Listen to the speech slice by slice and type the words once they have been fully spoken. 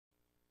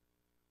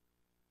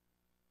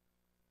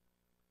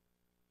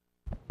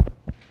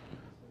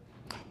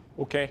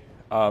Okay,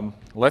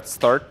 let's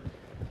start.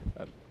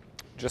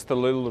 Just a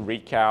little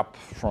recap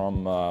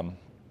from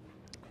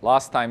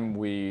last time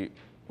we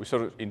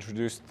sort of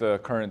introduced the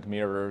current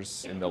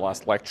mirrors in the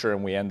last lecture,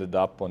 and we ended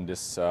up on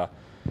this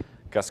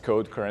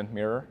cascode current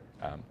mirror.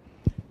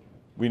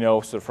 We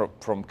know sort of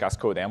from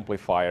cascode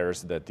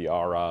amplifiers that the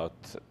R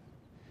out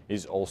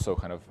is also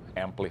kind of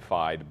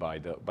amplified by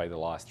the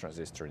last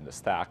transistor in the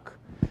stack.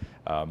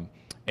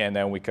 And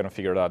then we kind of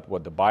figured out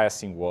what the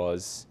biasing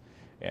was,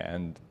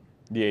 and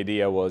the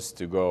idea was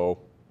to go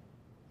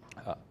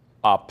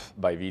up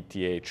by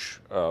VTH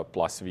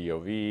plus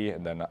VOV,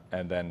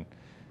 and then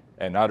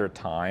another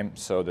time,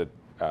 so that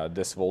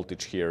this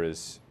voltage here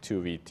is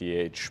 2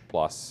 VTH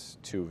plus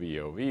 2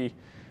 VOV,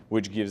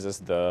 which gives us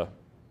the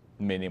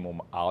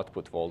minimum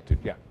output voltage.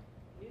 Yeah.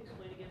 Can you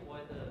explain again why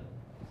the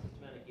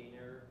systematic gain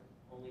error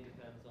only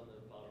depends on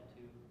the bottom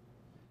two?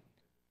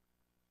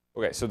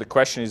 Okay, so the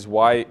question is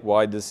why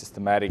the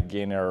systematic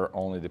gain error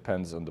only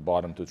depends on the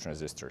bottom two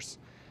transistors.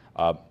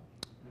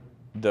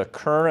 The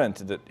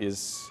current that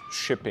is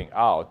shipping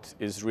out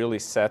is really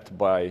set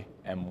by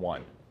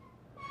M1,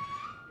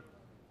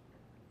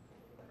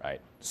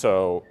 right?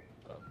 So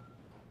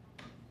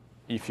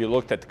if you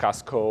looked at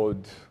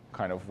cascode,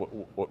 kind of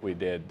what we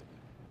did,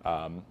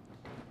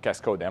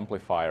 cascode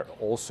amplifier,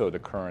 also the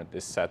current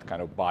is set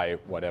kind of by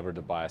whatever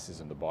the bias is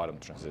in the bottom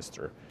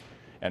transistor.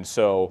 And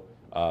so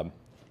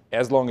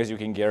as long as you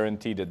can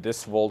guarantee that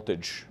this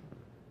voltage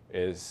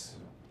is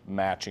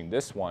matching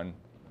this one,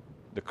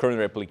 the current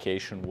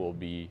replication will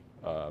be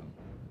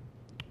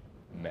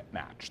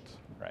matched,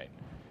 right?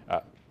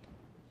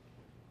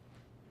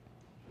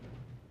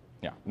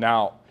 Yeah.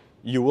 Now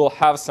you will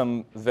have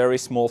some very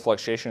small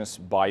fluctuations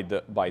by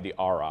the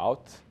R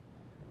out,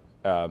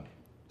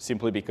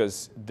 simply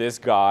because this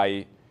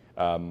guy,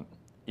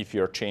 if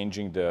you're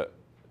changing the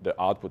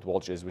output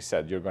voltage, as we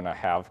said, you're going to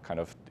have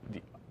kind of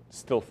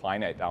still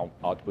finite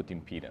output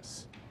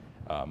impedance.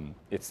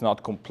 It's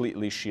not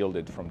completely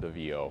shielded from the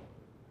VO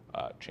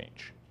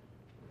change.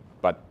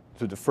 But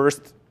to the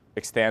first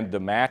extent, the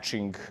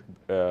matching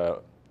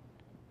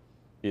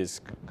is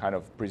kind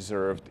of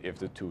preserved if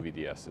the two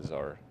VDSs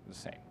are the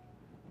same.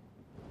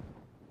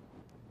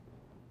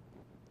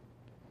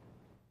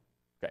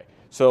 Okay,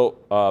 so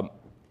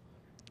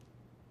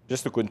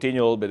just to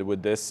continue a little bit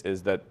with this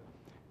is that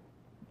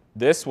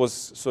this was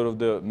sort of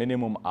the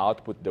minimum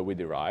output that we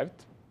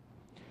derived.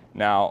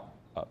 Now,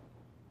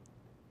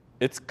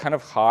 it's kind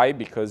of high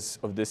because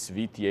of this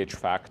VTH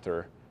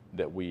factor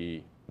that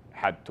we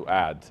had to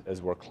add as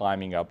we're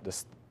climbing up the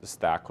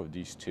stack of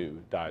these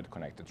two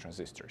diode-connected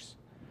transistors.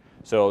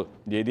 So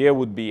the idea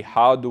would be,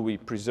 how do we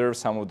preserve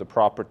some of the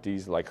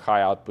properties like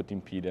high output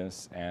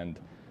impedance and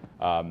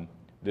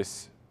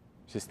this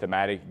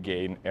systematic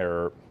gain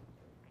error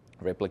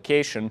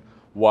replication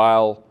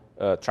while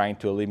trying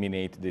to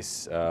eliminate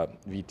this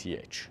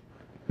VTH.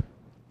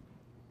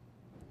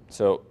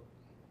 So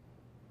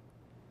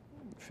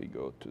if we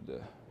go to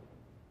the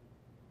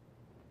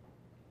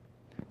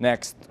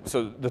next,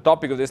 so the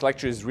topic of this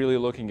lecture is really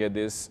looking at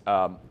this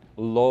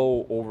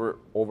low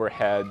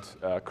overhead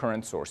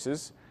current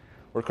sources,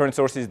 or current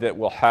sources that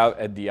will have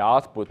at the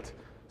output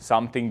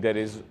something that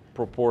is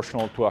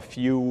proportional to a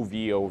few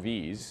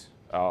VOVs,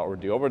 or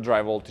the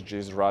overdrive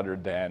voltages, rather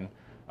than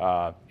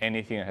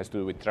anything that has to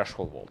do with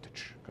threshold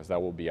voltage, because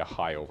that will be a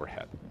high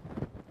overhead.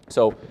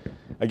 So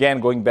again,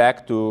 going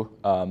back to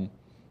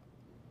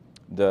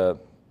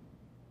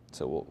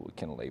so we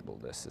can label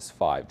this as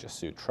 5 just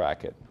so you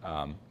track it.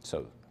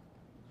 So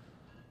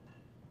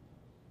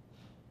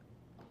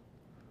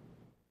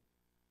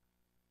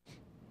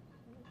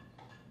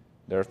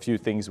there are a few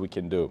things we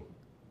can do.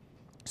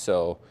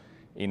 So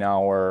in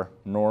our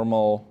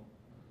normal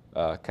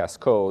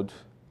cascode,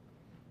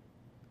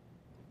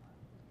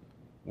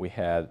 we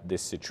had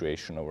this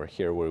situation over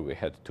here where we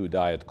had two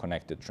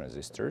diode-connected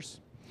transistors.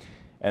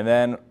 And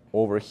then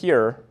over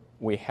here,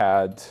 we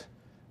had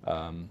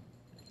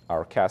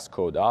our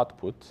cascode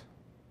output.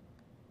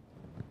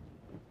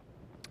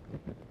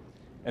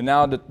 And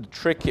now the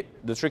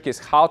trick is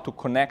how to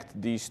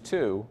connect these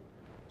two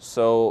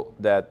so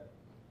that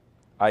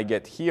I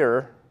get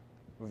here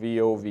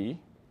VOV,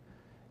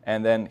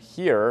 and then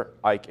here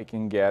I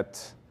can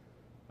get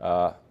 2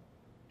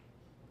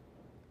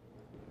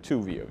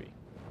 VOV,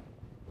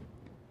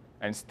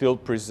 and still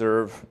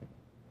preserve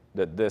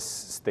that this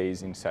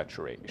stays in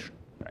saturation,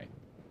 right?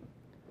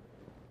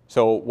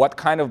 So what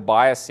kind of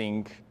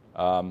biasing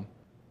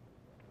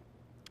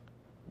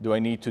do I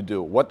need to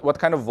do? What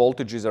kind of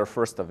voltages are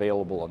first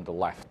available on the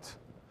left?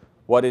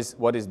 What is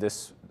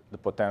the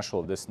potential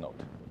of this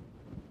node?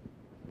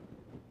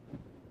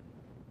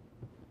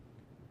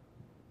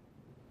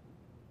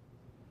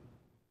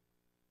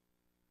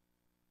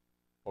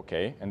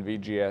 Okay, and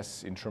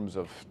VGS in terms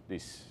of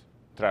this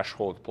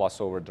threshold plus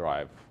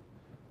overdrive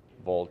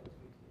volt.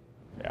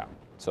 Yeah,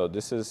 so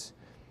this is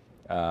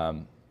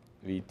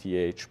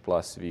VTH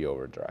plus V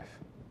overdrive.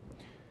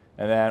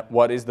 And then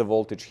what is the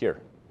voltage here?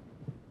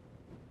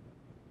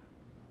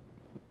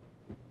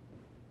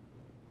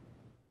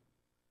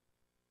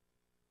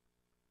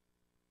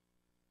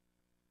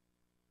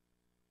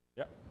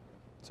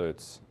 So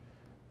it's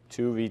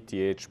 2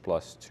 VTH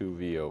plus 2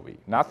 VOV.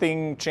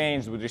 Nothing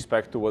changed with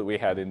respect to what we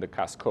had in the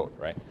cascode,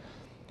 right?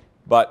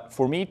 But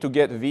for me to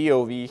get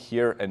VOV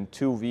here and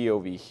 2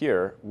 VOV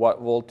here,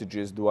 what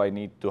voltages do I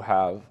need to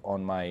have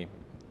on my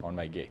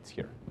gates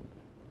here?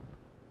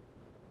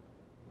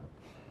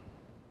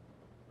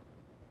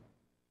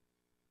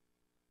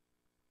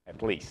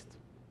 At least.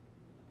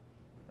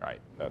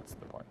 Right, that's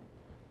the point.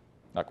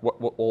 Like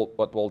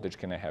what voltage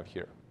can I have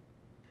here?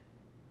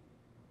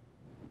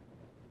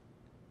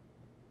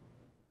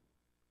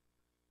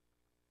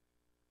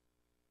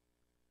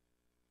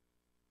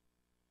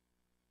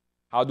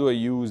 How do I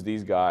use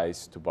these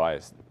guys to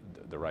bias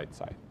the right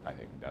side? I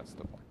think that's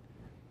the point.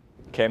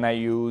 Can I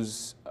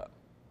use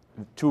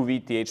 2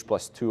 VTH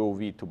plus 2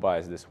 OV to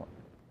bias this one?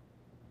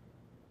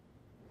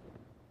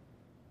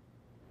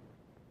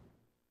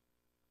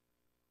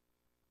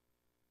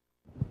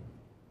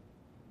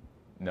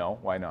 No,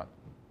 why not?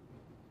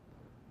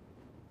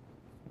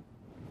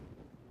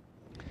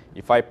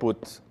 If I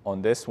put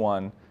on this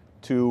one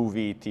 2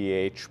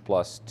 VTH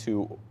plus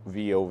 2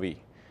 VOV,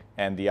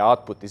 and the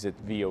output is at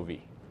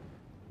VOV,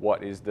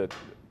 what is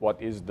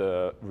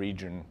the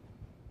region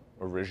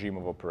or regime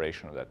of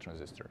operation of that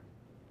transistor?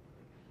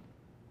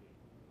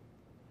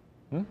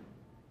 Can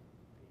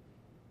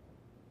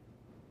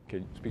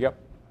you speak up?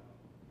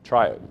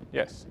 Triode,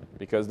 yes,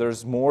 because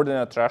there's more than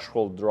a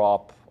threshold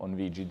drop on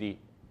VGD,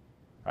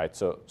 right?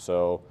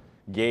 So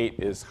gate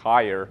is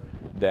higher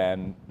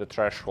than the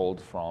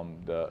threshold from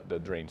the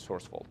drain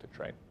source voltage,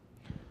 right?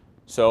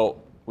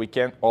 So we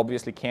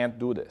obviously can't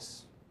do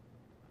this,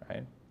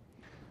 right?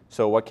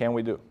 So what can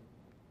we do?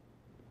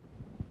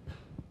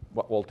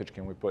 What voltage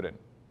can we put in?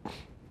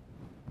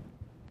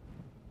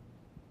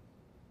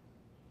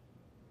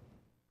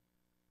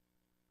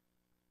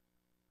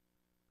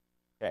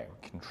 Okay,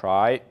 we can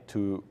try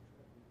to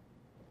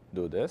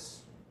do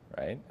this,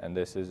 right? And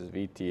this is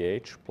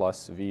VTH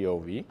plus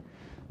VOV.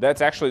 That's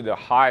actually the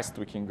highest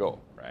we can go,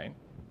 right?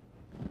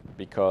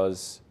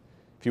 Because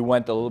if you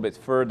went a little bit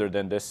further,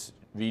 then this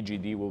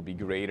VGD will be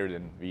greater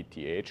than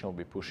VTH, and we'll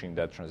be pushing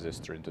that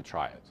transistor into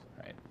triode,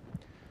 right?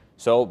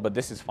 So, but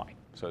this is fine.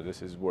 So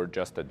we're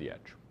just at the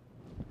edge.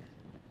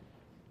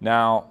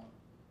 Now,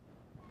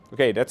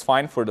 okay, that's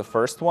fine for the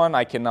first one.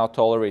 I can now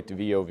tolerate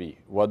VOV.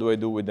 What do I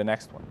do with the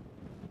next one?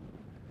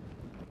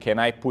 Can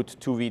I put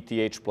 2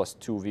 VTH plus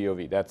 2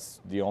 VOV?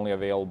 That's the only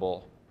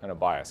available kind of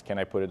bias. Can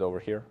I put it over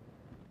here?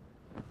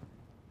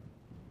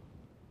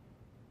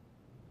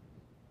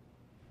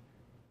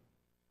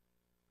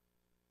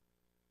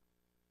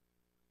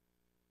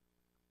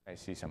 I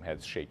see some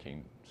heads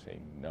shaking,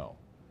 saying no,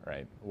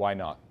 right? Why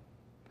not?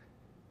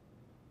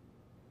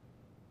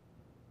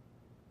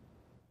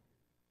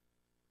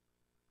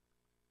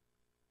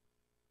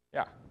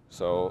 Yeah,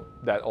 so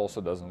that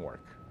also doesn't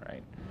work,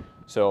 right?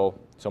 So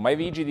my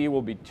VGD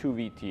will be 2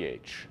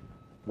 VTH.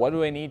 What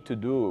do I need to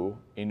do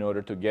in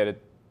order to get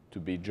it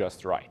to be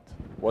just right?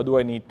 What do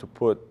I need to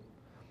put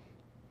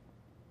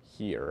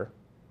here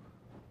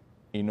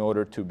in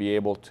order to be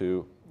able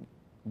to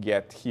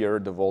get here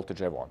the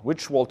voltage I want?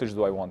 Which voltage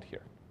do I want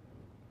here?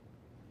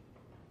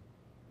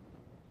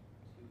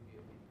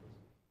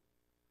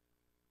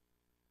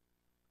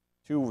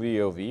 Two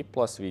VOV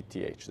plus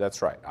VTH.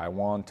 That's right. I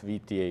want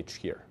VTH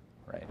here,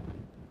 right?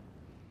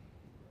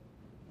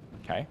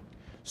 Okay.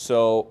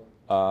 So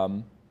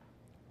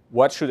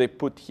what should I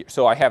put here?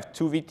 So I have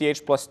 2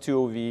 VTH plus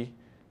 2 OV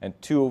and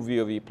 2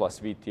 VOV plus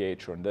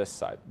VTH on this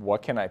side.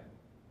 What can I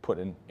put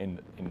in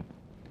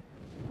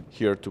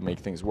here to make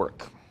things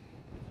work?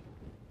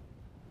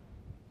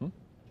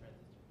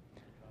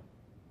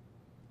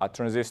 A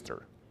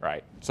transistor,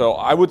 right? So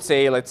I would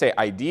say, let's say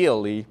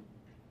ideally,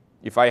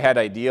 if I had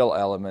ideal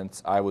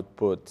elements, I would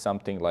put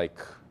something like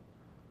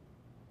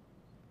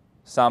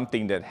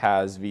something that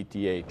has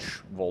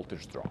VTH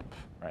voltage drop,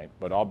 right?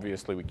 But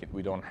obviously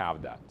we don't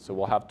have that. So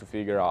we'll have to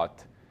figure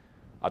out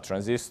a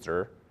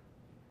transistor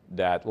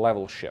that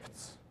level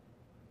shifts,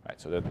 right?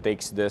 So that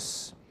takes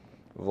this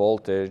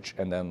voltage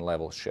and then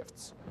level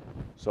shifts.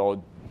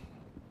 So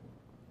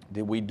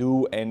did we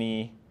do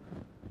any,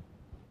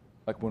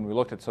 like when we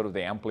looked at sort of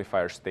the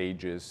amplifier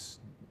stages,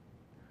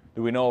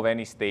 do we know of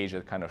any stage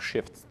that kind of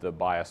shifts the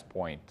bias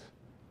point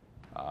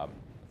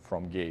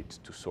from gate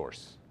to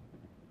source?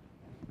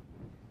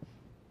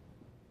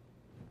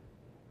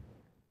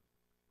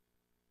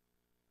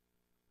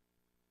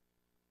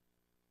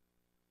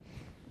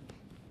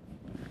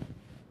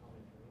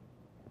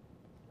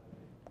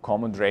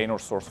 Common drain or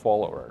source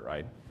follower,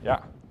 right?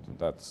 Yeah,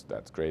 that's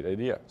a great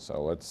idea.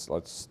 So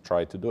let's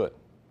try to do it.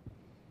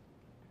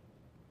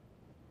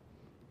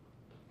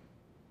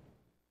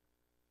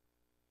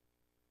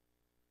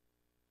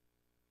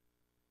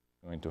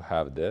 I'm going to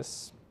have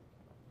this.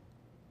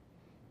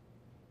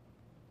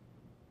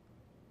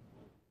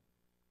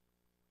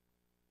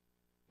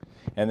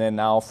 And then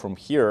now from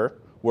here,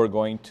 we're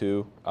going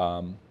to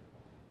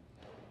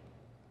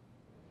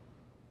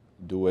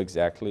do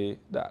exactly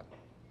that.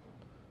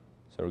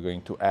 So we're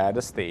going to add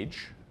a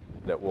stage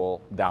that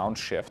will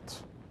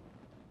downshift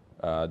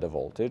the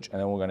voltage, and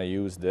then we're going to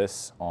use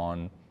this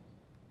on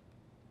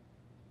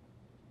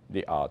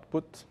the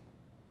output.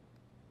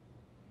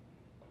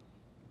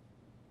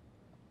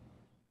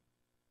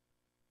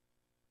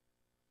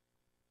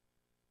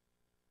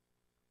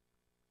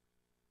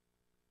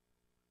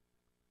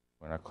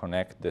 I'm going to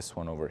connect this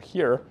one over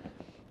here.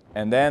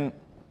 And then,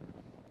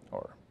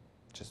 or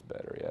just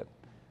better yet,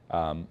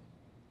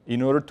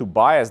 in order to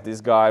bias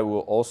this guy, we'll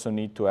also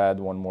need to add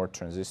one more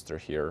transistor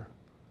here.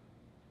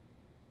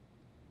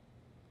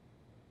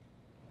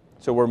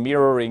 So we're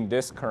mirroring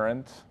this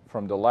current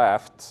from the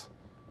left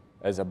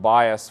as a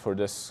bias for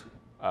this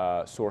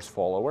source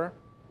follower.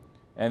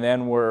 And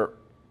then we're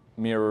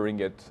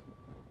mirroring it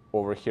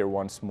over here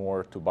once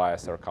more to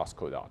bias our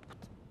cascode output.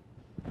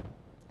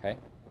 Okay?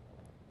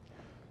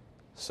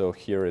 So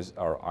here is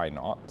our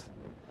I0.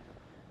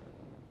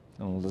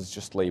 And let's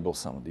just label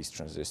some of these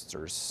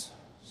transistors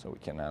so we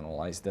can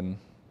analyze them.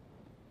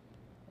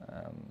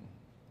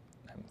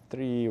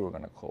 M3, we're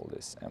going to call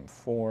this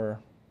M4,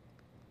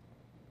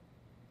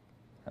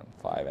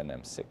 M5, and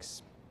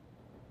M6.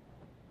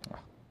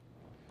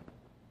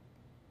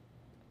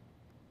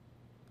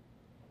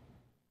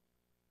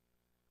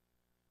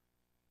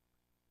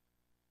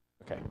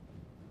 Okay.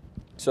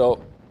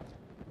 So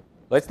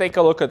let's take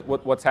a look at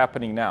what's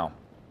happening now.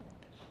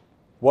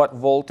 What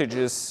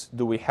voltages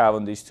do we have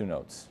on these two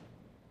nodes?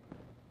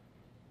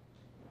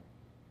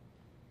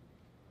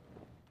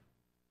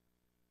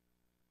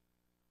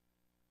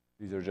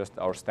 These are just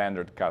our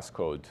standard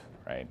cascode,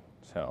 right?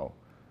 So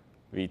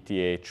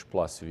VTH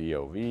plus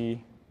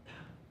VOV,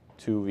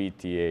 2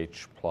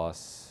 VTH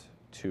plus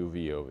 2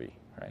 VOV,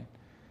 right?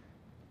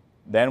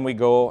 Then we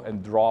go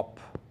and drop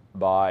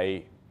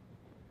by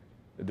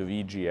the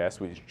VGS,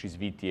 which is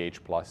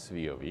VTH plus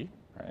VOV,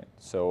 right?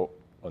 So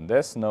on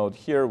this node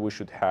here, we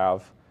should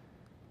have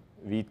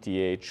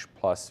VTH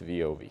plus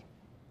VOV.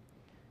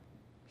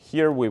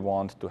 Here we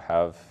want to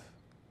have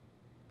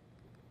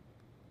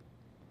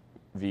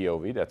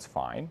VOV, that's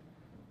fine.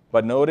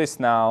 But notice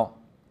now,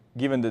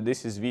 given that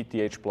this is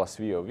VTH plus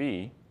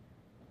VOV,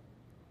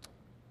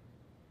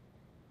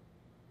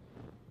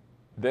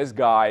 this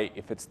guy,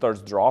 if it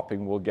starts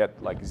dropping, will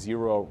get like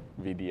 0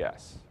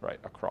 VDS, right,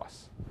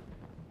 across.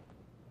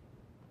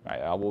 Right,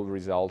 that will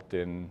result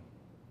in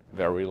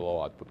very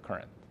low output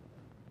current.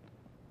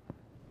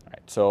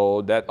 Right,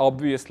 so that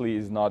obviously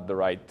is not the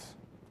right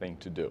thing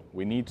to do.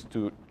 We need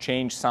to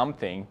change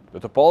something. The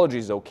topology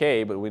is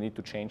OK, but we need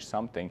to change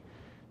something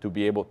to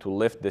be able to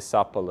lift this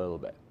up a little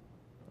bit.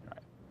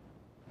 Right.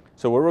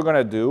 So what we're going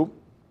to do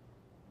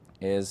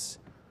is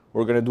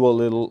we're going to do a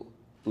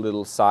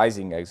little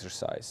sizing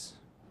exercise.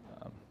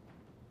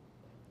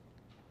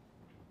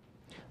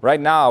 Right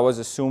now, I was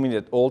assuming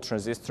that all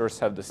transistors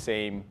have the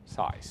same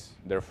size.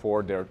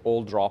 Therefore, they're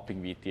all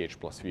dropping VTH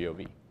plus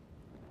VOV.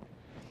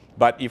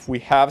 But if we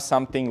have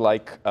something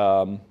like,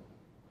 we're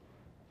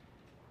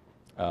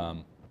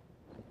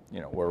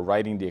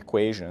writing the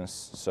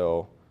equations.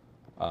 So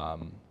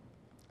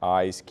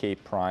I is K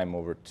prime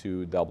over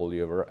 2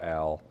 W over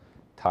L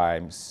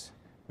times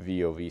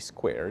VOV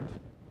squared.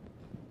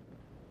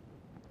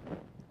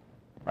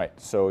 Right.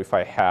 So if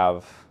I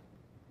have,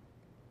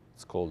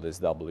 let's call this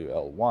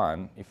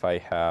WL1. If I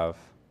have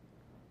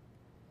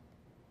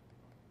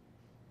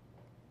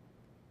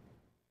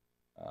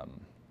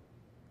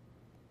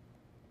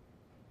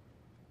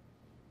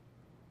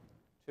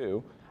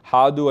two,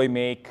 how do I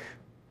make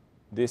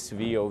this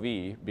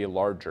VOV be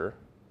larger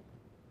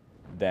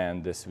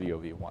than this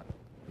VOV1?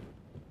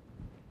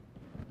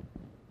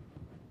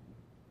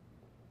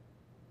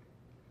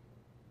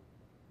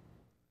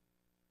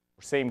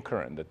 Same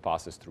current that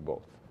passes through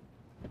both.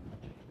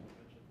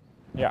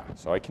 Yeah,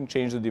 so I can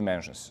change the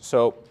dimensions.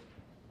 So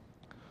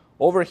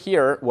over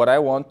here, what I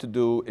want to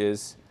do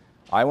is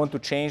I want to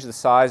change the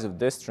size of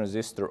this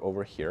transistor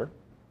over here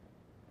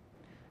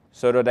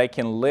so that I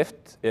can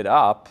lift it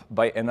up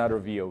by another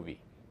VOV.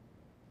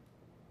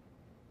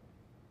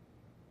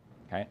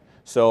 Okay?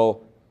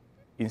 So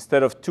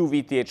instead of 2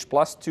 VTH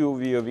plus 2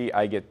 VOV,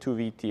 I get 2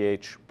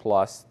 VTH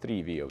plus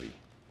 3 VOV.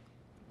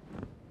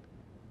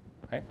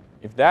 Okay?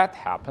 If that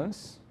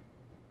happens,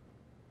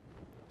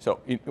 so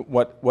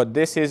what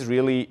this is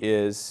really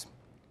is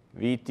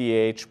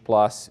VTH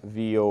plus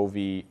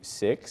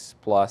VOV6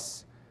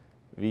 plus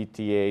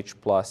VTH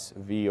plus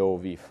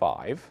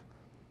VOV5.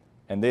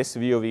 And this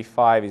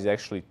VOV5 is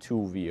actually 2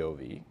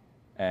 VOV.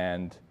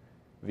 And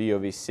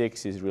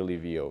VOV6 is really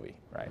VOV,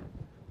 right?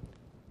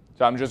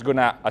 So I'm just going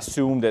to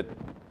assume that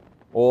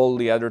all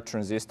the other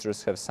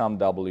transistors have some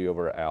W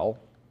over L,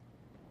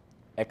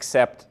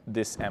 except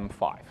this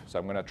M5. So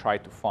I'm going to try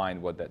to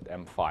find what that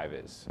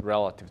M5 is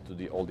relative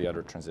to all the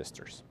other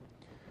transistors.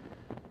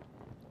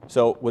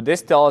 So what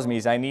this tells me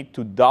is I need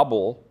to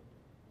double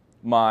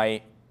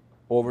my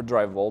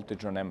overdrive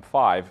voltage on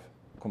M5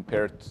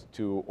 compared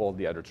to all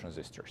the other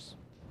transistors,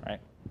 right?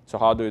 So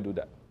how do you do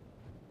that?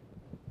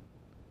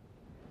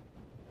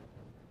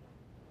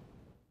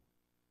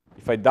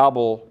 If I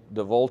double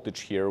the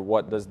voltage here,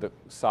 what does the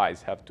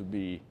size have to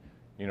be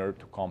in order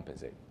to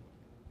compensate?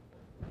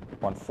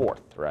 1/4,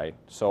 right?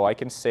 So I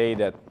can say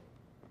that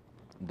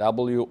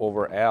W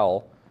over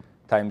L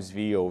times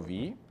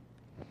VOV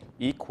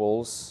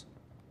equals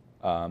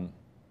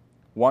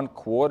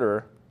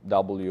 1/4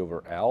 W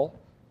over L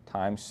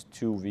times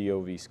 2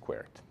 VOV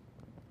squared.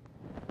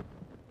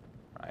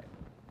 Right.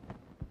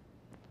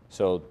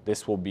 So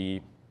this will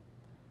be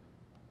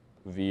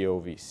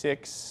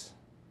VOV6,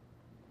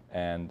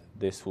 and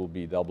this will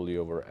be W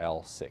over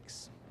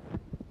L6.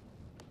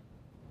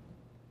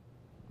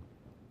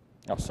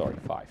 Oh, sorry,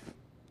 5.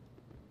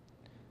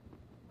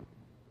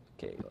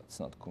 Okay, let's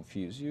not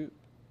confuse you.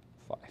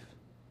 5.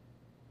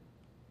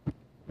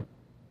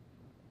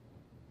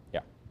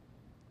 Yeah.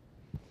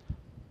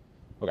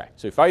 Okay,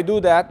 so if I do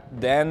that,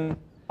 then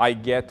I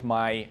get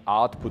my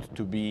output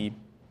to be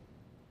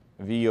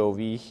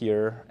VOV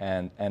here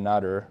and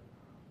another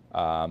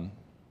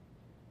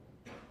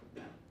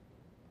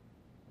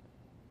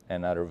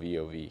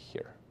VOV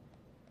here.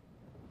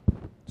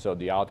 So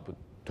the output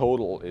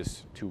total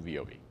is 2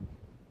 VOV.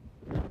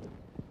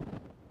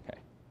 Okay.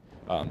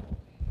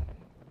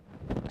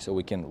 So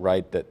we can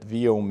write that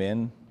VO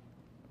min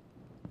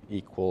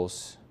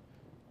equals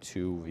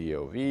 2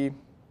 VOV.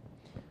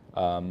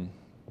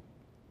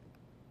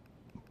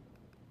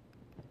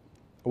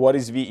 What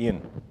is V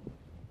in?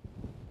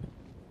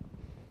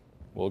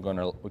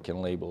 We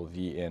can label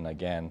V in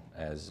again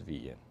as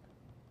V in.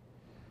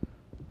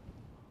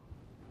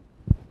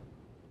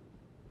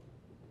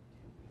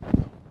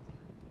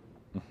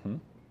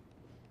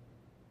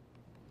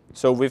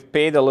 So we've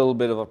paid a little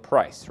bit of a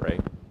price, right?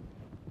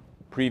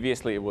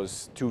 Previously, it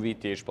was 2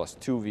 VTH plus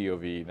 2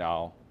 VOV.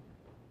 Now,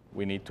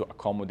 we need to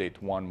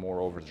accommodate one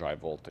more overdrive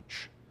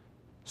voltage.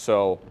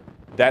 So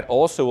that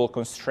also will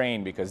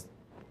constrain, because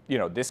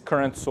this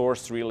current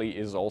source really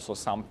is also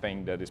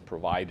something that is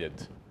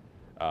provided,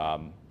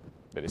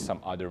 that is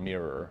some other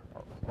mirror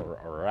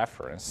or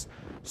reference.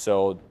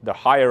 So the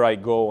higher I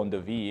go on the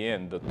V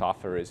in, the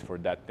tougher it is for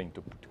that thing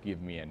to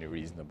give me any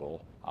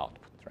reasonable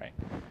output, right?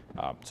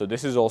 So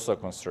this is also a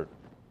concern.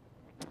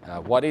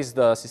 What is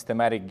the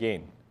systematic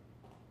gain?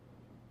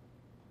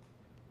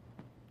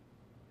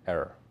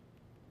 Error.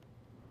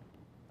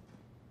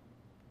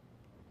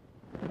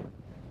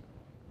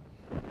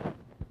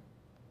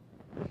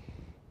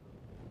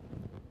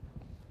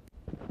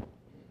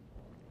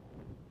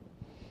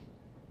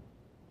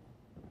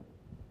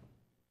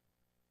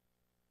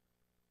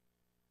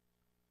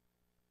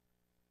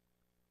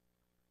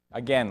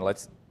 Again,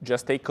 let's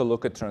just take a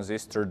look at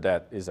transistor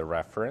that is a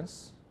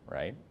reference,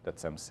 right?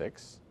 That's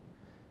M6.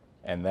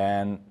 And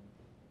then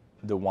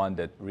the one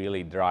that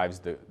really drives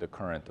the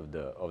current of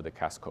the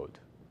cascode,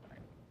 right?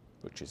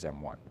 Which is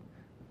M1.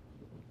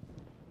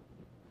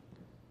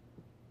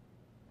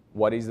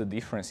 What is the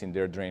difference in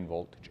their drain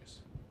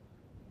voltages?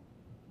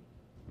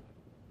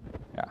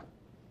 Yeah.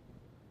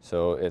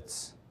 So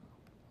it's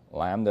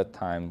lambda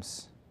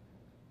times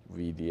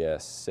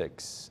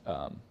VDS6,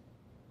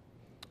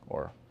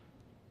 or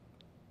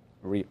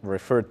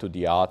referred to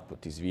the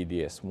output is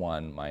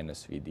VDS1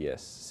 minus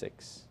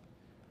VDS6.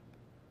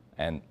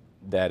 And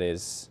that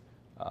is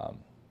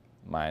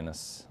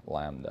minus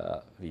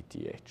lambda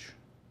VTH.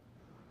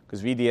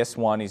 Because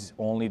VDS1 is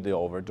only the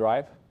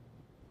overdrive,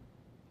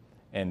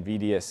 and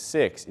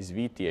VDS6 is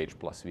VTH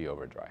plus V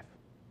overdrive.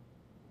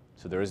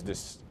 So there is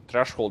this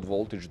threshold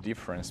voltage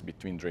difference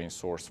between drain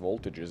source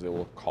voltages that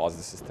will cause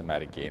the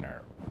systematic gain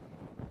error.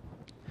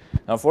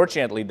 Now,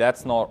 unfortunately,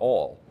 that's not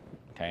all,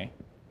 okay?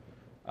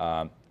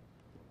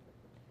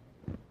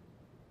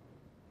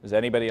 Does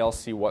anybody else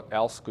see what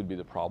else could be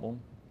the problem?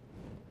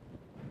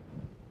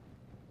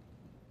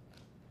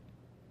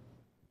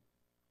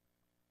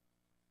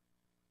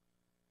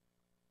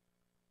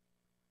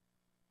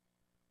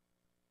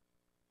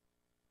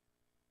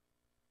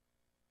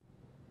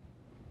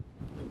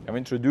 I've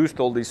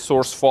introduced all these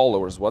source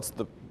followers. What's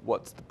the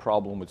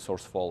problem with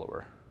source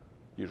follower,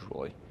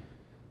 usually?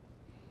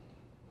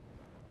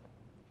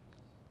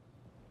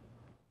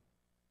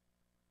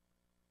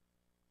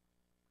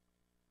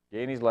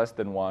 Gain is less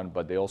than 1,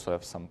 but they also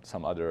have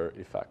some other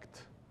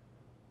effect.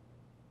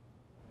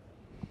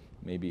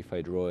 Maybe if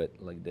I draw it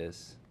like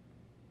this.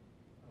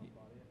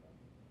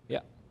 Yeah.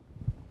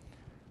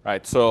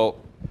 Right. So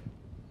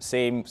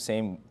same.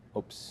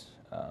 Oops.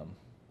 Oh.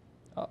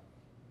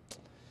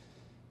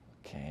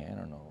 Okay. I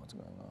don't know what's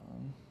going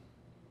on.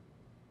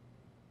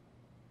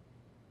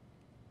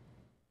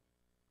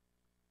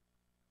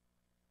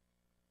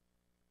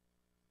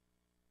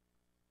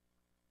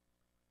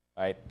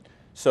 Right.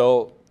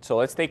 So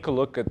let's take a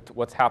look at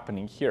what's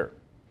happening here.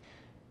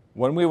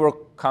 When we were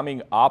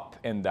coming up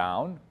and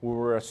down, we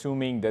were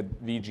assuming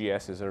that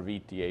VGS are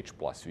VTH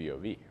plus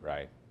VOV,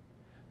 right?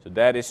 So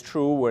that is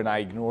true when I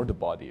ignore the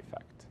body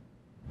effect.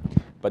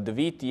 But the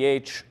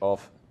VTH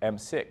of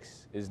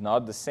M6 is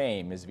not the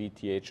same as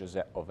VTH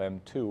of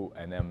M2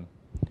 and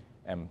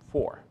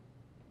M4,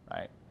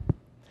 right?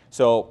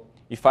 So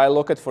if I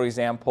look at, for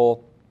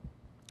example,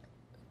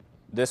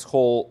 this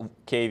whole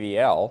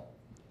KVL,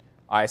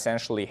 I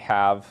essentially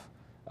have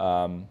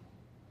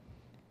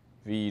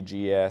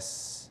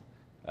VGS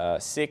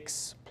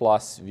 6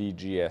 plus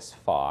VGS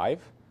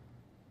 5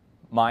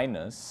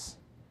 minus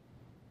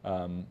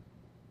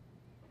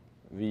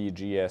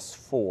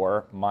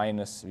VGS4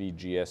 minus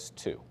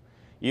VGS2.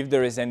 If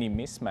there is any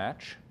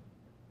mismatch,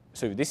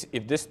 so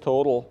if this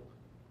total,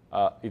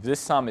 if this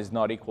sum is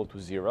not equal to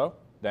 0,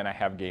 then I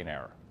have gain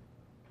error.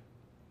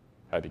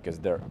 Because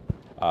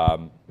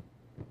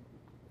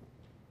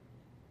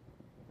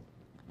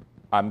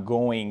I'm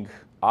going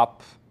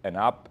up,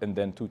 and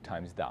then 2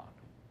 times down.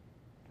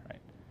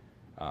 Right?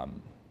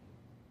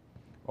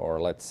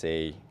 Or let's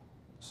say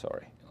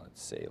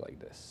like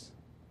this.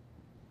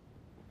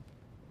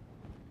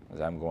 As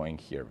I'm going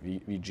here,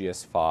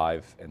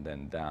 VGS5, and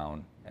then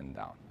down and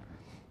down.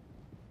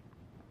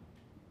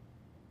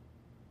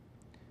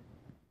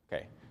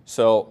 Okay,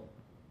 so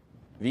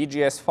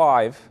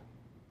VGS5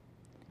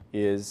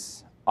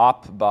 is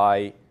up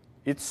by,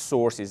 its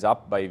source is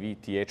up by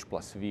VTH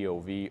plus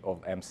VOV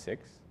of M6.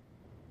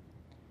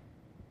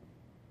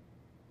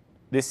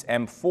 This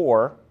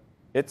M4,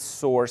 its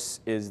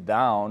source is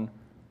down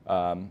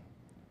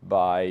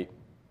by,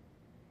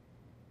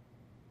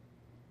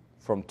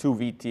 from 2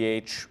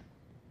 VTH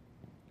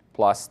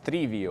plus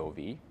 3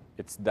 VOV,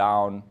 it's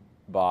down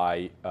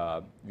by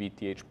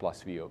VTH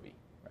plus VOV,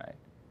 right?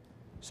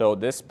 So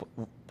this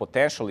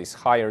potential is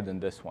higher than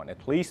this one,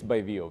 at least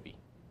by VOV,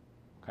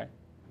 okay?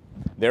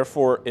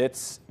 Therefore,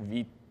 its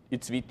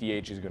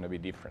VTH is going to be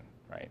different,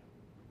 right?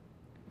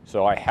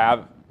 So I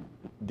have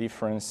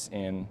difference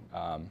in,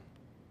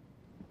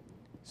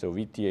 so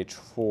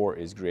VTH4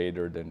 is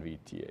greater than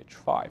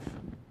VTH5.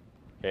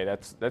 Okay,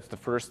 that's the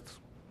first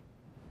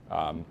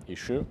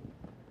issue.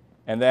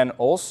 And then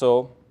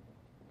also,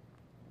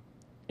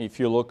 if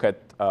you look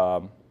at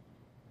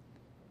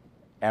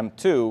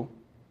M2,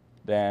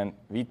 then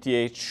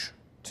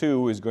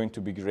VTH2 is going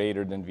to be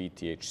greater than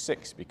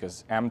VTH6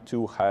 because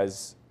M2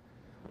 has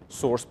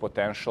source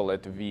potential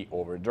at V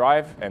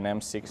overdrive, and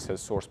M6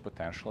 has source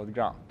potential at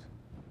ground.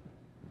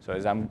 So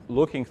as I'm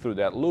looking through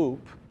that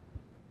loop,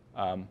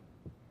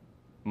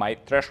 my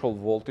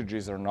threshold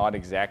voltages are not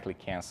exactly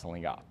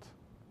canceling out.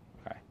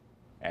 Okay?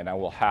 And I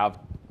will have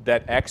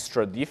that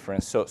extra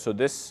difference. So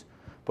this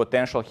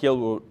potential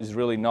here is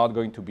really not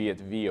going to be at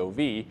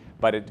VOV,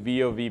 but at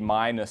VOV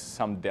minus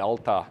some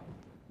delta,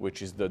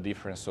 which is the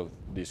difference of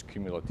these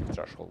cumulative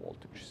threshold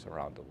voltages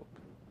around the loop.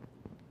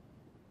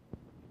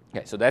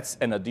 Okay, so that's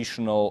an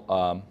additional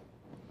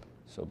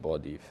so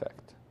body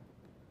effect.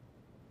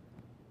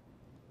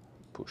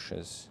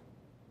 Pushes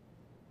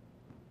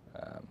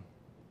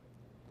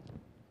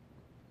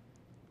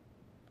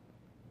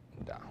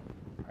down.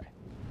 Right.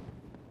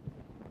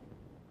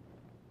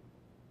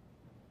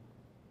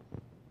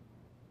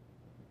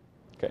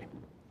 Okay.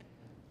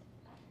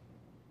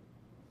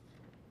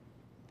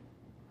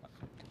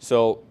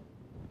 So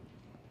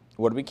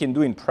what we can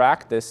do in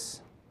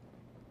practice,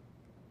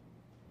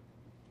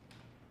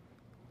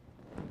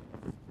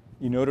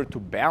 in order to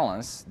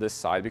balance this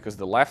side, because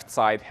the left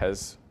side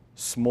has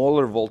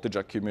smaller voltage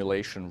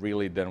accumulation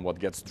really than what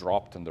gets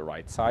dropped on the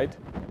right side,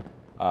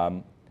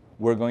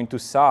 we're going to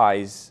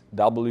size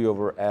W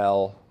over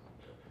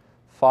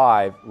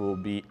L5 will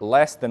be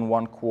less than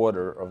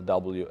 1/4 of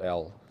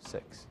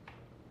WL6.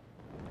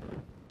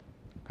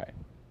 Okay.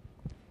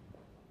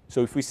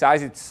 So if we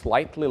size it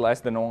slightly less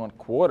than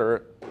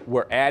 1/4,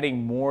 we're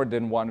adding more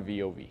than 1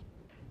 VOV,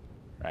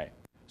 right?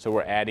 So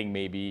we're adding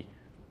maybe,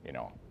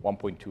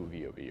 1.2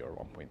 VOV or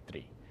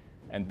 1.3.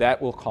 And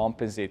that will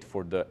compensate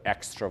for the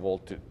extra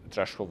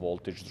threshold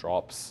voltage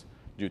drops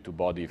due to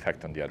body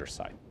effect on the other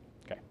side.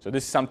 Okay. So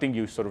this is something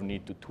you sort of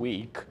need to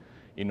tweak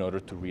in order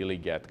to really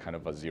get kind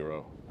of a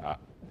zero,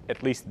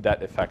 at least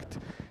that effect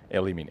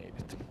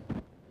eliminated.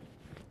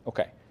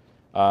 Okay.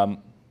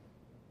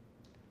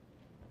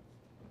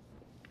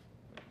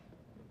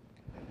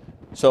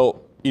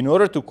 So in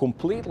order to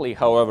completely,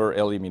 however,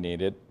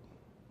 eliminate it,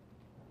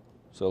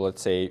 so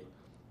let's say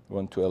we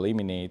want to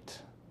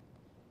eliminate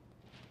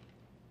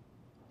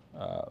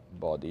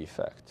body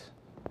effect,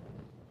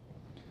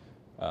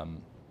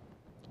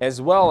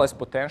 as well as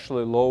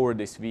potentially lower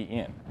this V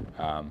in.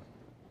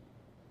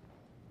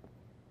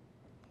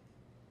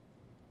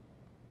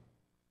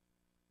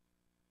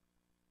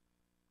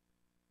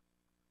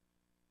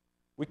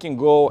 We can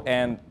go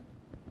and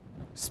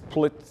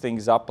split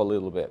things up a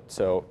little bit.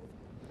 So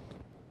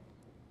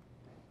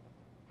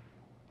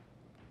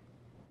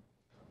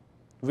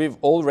we've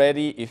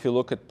already, if you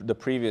look at the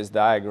previous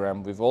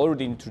diagram, we've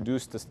already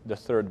introduced the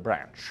third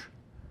branch.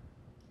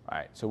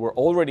 Right, so we're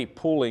already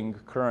pulling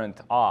current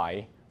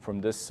I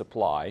from this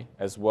supply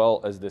as well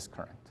as this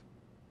current.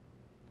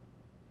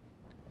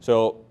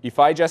 So if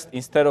I just,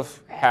 instead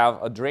of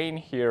have a drain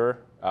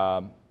here,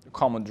 a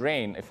common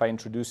drain, if I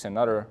introduce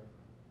another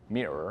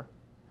mirror,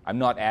 I'm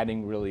not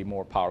adding really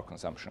more power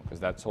consumption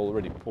because that's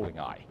already pulling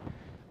I.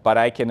 But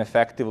I can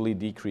effectively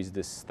decrease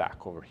this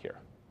stack over here.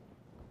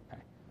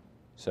 Okay.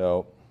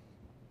 So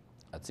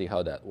let's see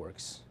how that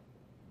works.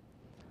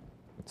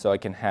 So I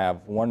can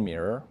have one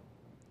mirror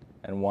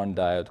and one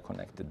diode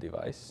connected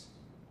device.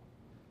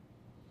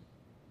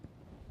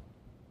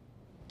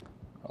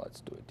 Well,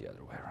 let's do it the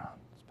other way around.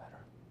 It's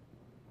better.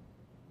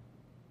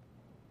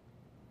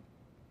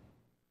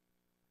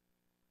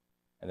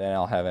 And then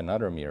I'll have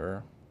another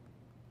mirror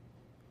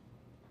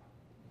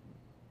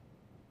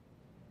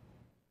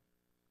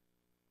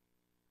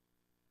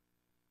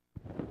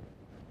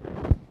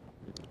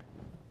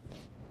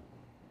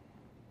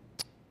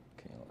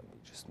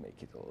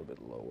make it a little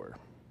bit lower.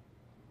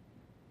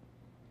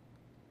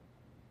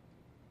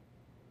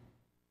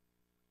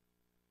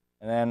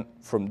 And then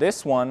from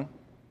this one,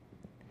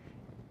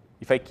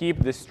 if I keep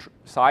this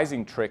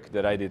sizing trick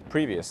that I did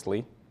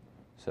previously,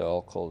 so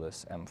I'll call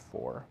this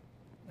M4,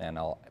 and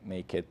I'll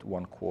make it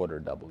 1/4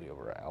 W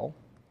over L.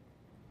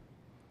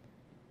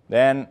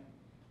 Then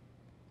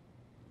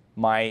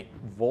my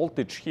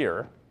voltage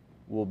here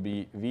will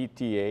be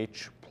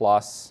VTH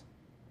plus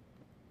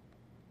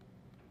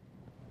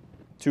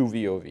 2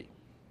 VOV,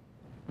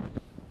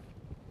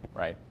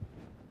 right?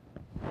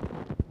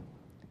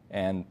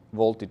 And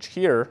voltage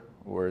here,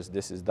 whereas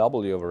this is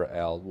W over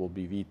L, will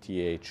be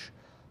VTH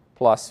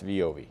plus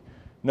VOV.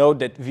 Note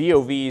that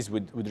VOV is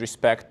with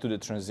respect to the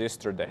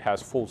transistor that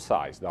has full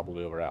size,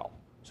 W over L.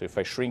 So if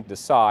I shrink the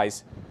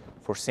size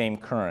for same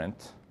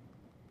current,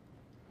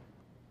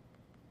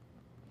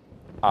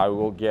 I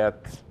will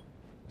get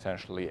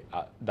essentially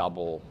a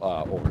double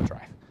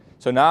overdrive.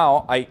 So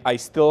now I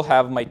still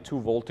have my two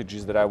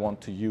voltages that I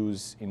want to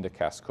use in the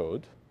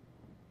cascode.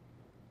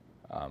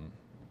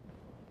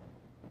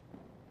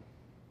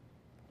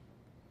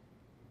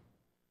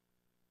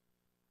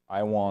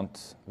 I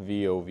want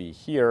VOV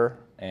here,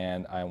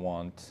 and I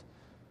want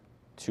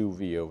 2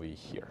 VOV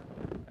here.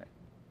 Right.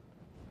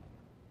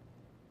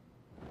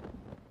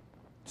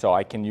 So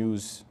I can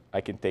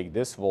take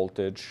this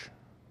voltage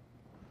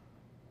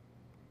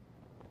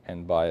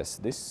and bias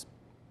this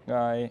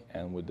guy,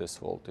 and with this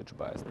voltage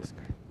bias this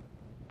guy.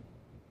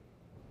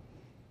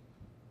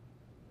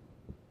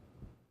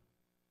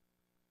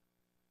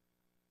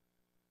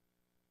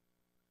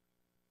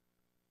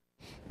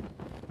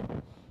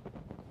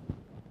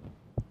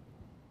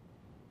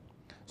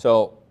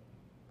 So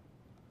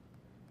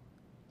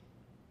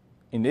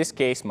in this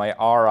case, my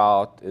R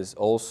out is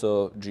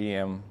also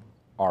GM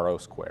RO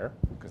square,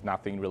 because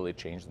nothing really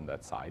changed on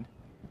that side.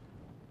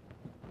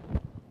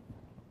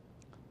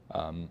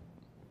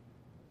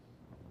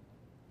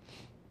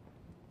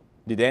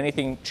 Did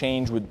anything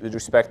change with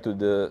respect to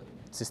the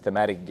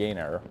systematic gain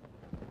error?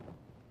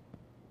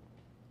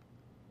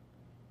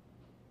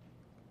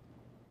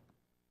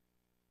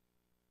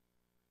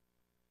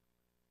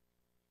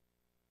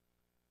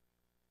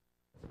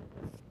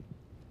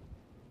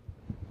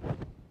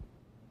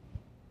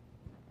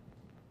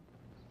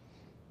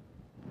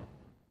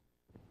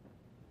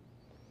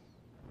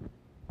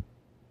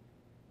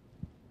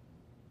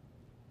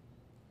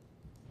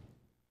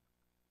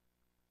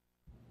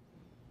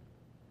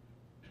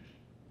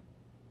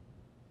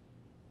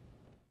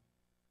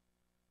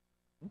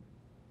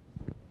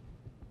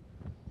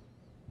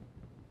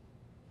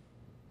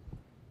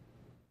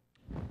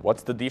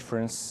 What's the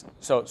difference?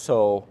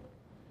 So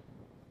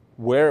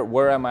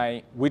where am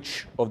I?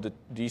 Which of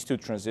these two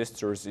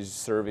transistors is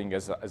serving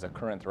as a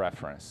current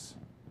reference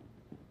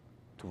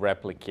to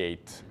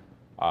replicate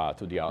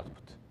to the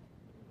output?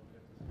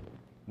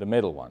 The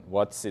middle one.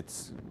 What's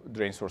its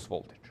drain source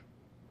voltage?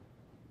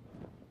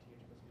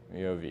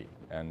 VOV.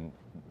 And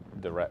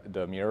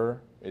the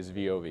mirror is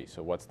VOV.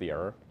 So what's the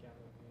error?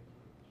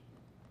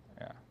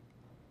 Yeah.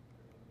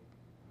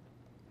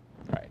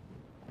 Right.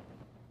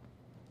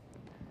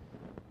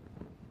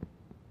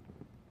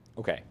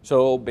 Okay,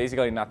 so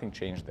basically nothing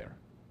changed there.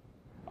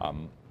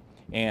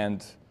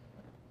 And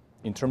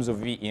in terms of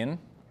V in,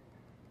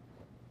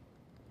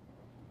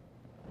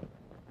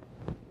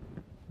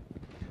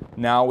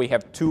 now we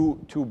have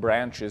two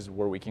branches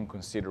where we can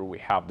consider we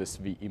have this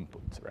V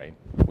input, right?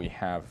 We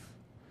have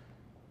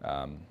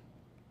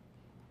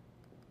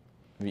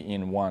V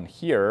in 1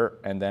 here,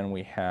 and then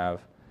we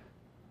have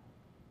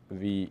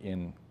V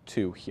in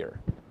 2 here.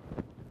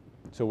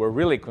 So we're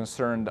really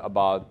concerned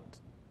about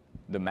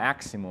the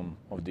maximum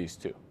of these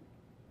two,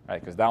 right?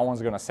 Because that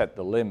one's going to set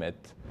the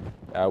limit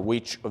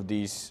which of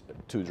these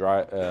two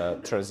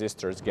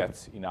transistors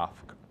gets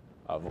enough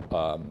of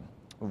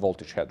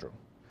voltage headroom.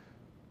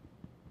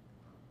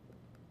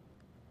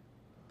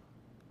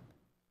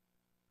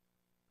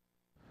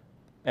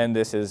 And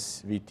this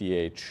is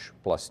VTH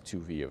plus 2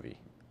 VOV.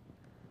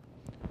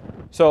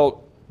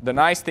 So the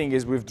nice thing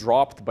is we've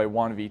dropped by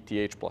 1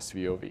 VTH plus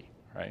VOV,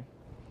 right?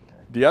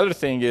 The other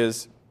thing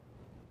is,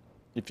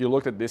 if you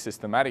look at this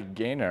systematic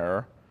gain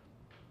error,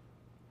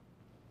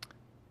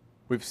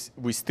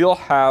 we still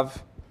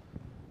have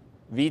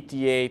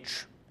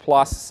VTH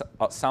plus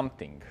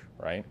something,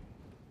 right?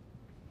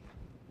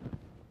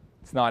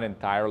 It's not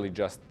entirely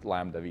just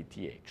lambda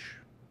VTH,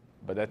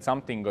 but that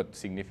something got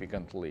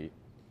significantly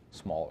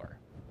smaller,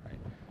 right?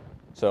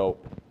 So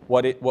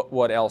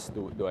what else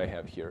do I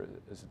have here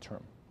as a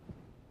term?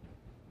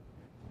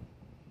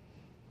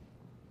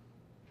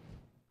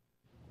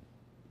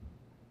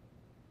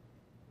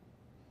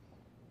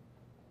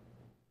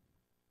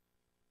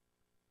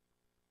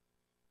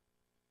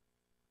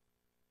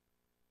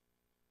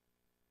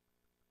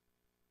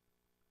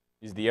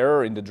 Is the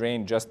error in the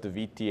drain just the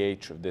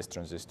VTH of this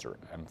transistor,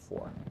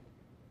 M4?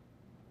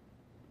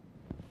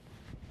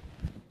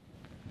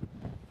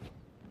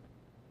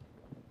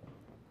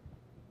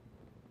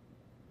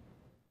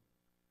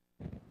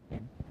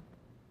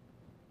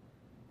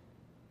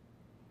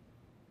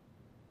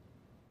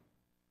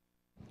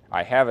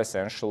 I have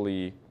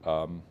essentially,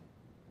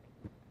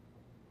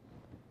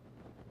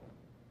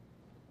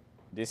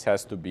 this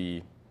has to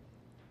be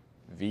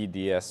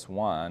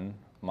VDS1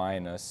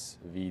 minus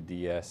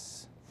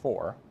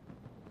VDS4.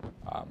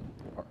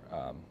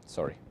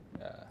 Sorry,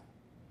 no,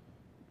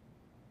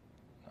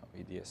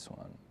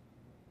 VDS1.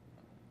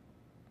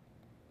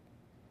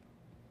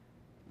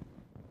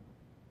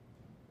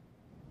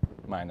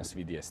 Minus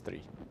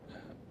VDS3.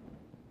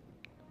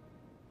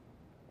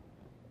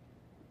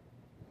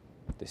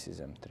 This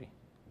is M3.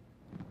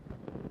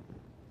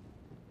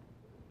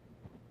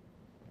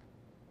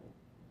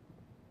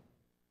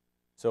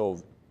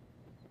 So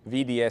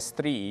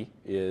VDS3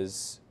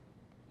 is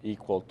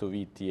equal to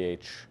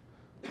VTH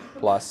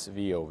plus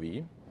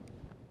VOV.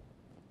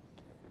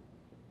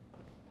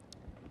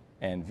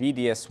 And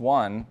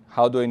VDS1,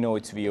 how do I know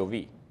it's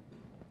VOV?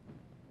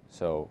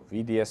 So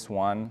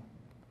VDS1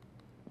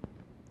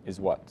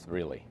 is what,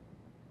 really?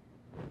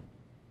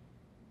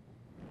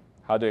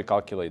 How do I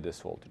calculate this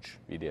voltage,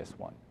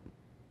 VDS1?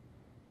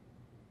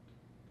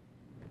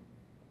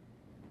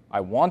 I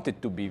want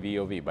it to be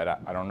VOV, but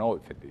I don't know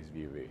if it is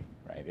VOV,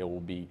 right? It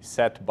will be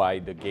set by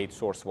the gate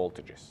source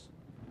voltages.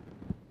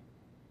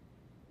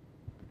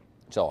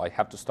 So I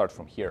have to start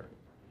from here.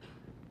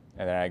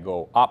 And then I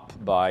go up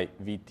by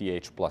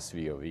VTH plus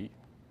VOV,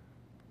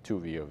 2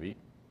 VOV.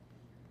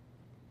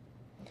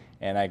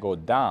 And I go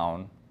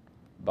down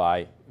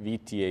by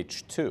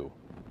VTH2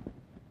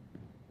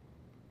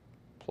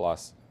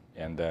 plus,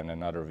 and then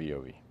another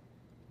VOV.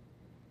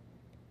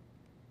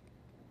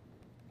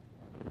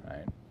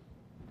 Right?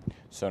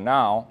 So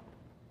now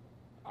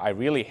I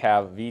really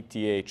have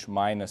VTH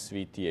minus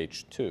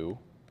VTH2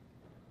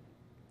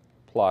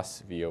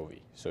 plus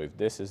VOV. So if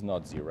this is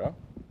not 0,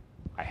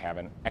 I have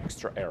an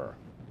extra error.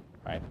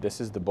 Right?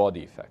 This is the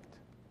body effect.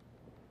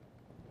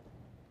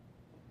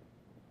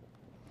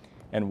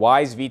 And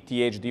why is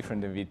VTH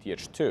different than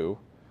VTH2?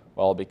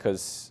 Well,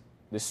 because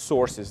this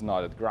source is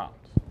not at ground.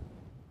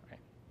 Right?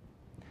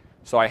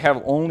 So I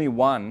have only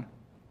one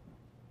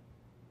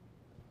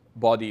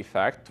body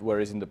effect,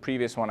 whereas in the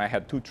previous one I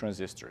had 2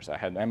 transistors. I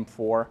had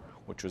M4,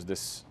 which was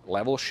this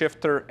level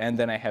shifter, and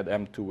then I had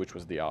M2, which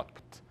was the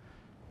output.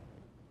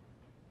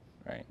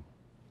 Right?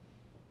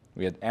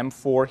 We had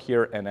M4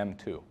 here and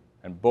M2,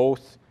 and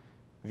both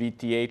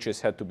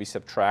VTHs had to be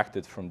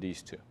subtracted from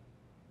these two.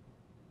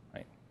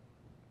 Right?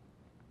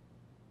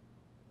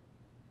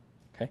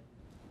 Okay?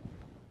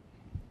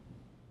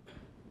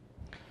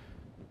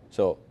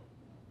 So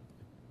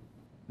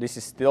this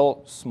is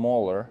still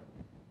smaller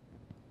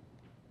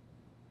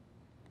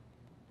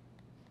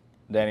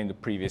than in the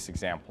previous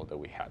example that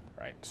we had,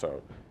 right?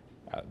 So,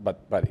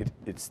 but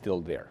it's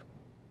still there.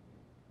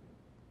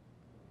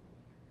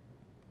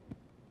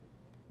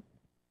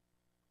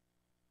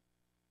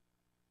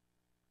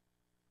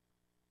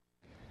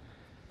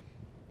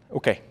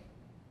 Okay.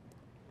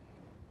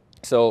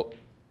 So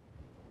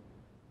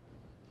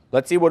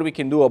let's see what we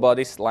can do about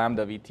this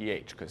lambda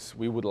VTH, because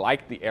we would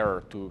like the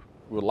error to,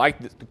 we would like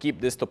to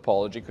keep this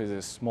topology because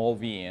it's a small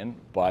v in,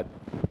 but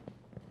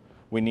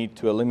we need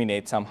to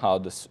eliminate somehow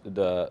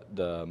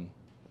the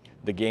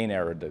gain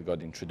error that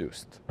got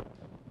introduced.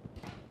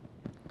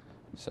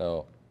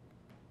 So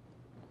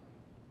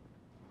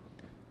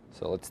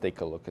let's take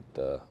a look at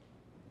the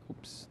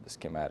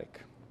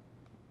schematic.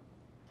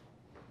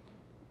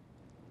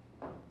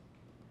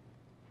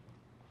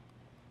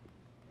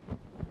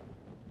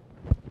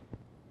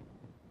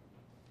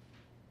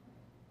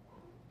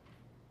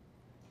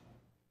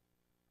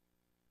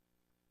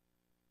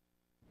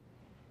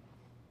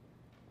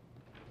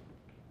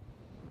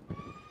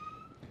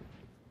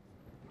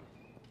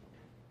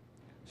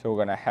 So we're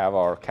going to have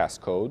our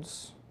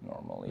cascodes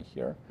normally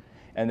here.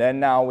 And then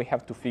now we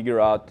have to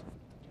figure out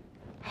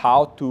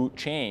how to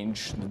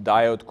change the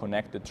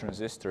diode-connected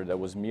transistor that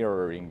was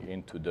mirroring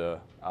into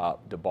the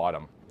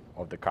bottom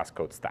of the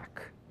cascode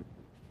stack.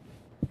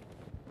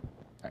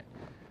 Right.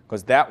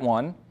 Because that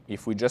one,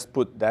 if we just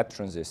put that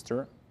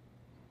transistor,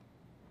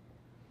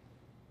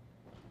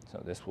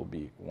 so this will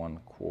be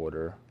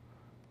 1/4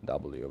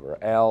 W over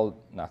L,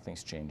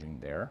 nothing's changing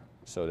there,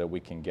 so that we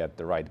can get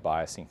the right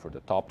biasing for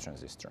the top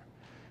transistor.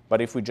 But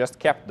if we just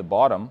kept the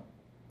bottom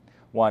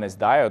one as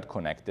diode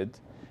connected,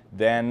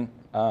 then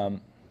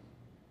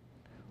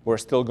we're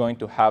still going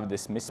to have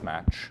this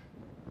mismatch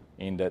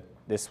in that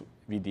this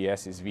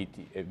VDS is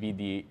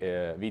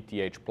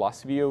VTH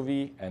plus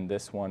VOV, and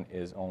this one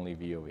is only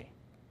VOV.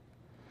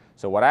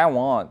 So what I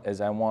want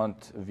is I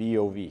want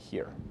VOV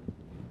here.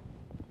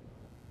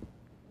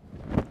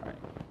 Right.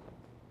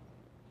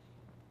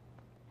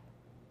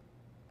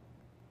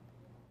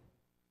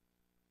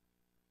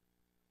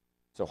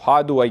 So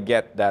how do I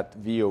get that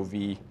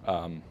VOV?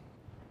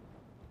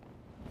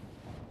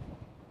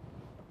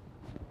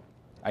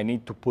 I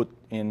need to put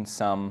in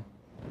some,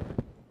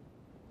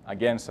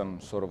 again, some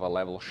sort of a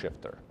level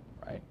shifter,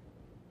 right?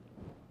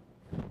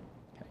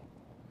 Okay.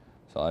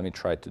 So let me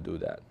try to do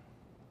that.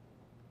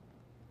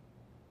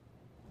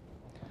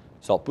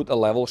 So I'll put a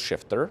level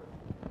shifter.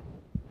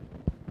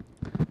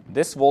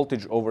 This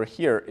voltage over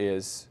here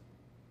is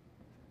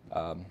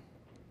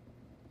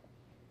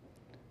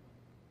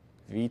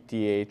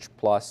VTH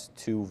plus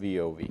 2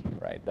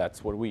 VOV, right?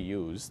 That's what we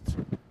used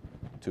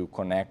to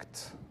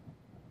connect.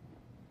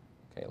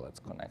 Okay, let's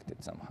connect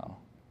it somehow.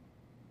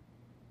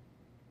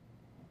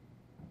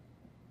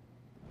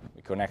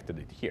 We connected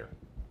it here,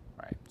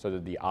 right? So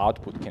that the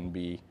output can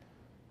be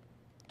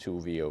 2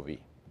 VOV.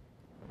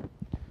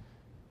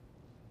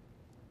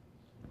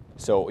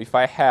 So if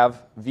I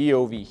have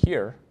VOV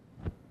here,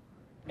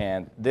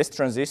 and this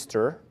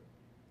transistor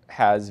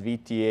has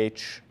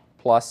VTH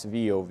plus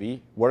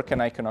VOV, where can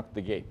I connect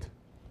the gate?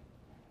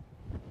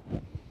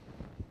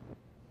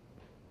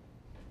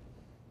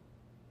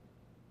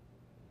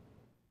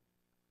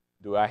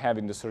 Do I have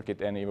in the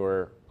circuit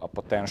anywhere a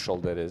potential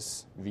that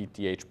is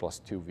VTH plus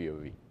 2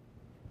 VOV?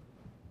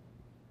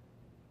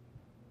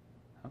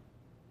 Huh?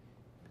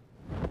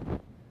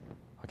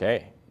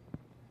 Okay.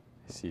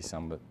 I see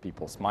some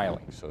people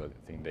smiling, so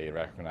I think they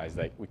recognize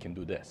that we can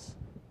do this,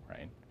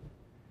 right?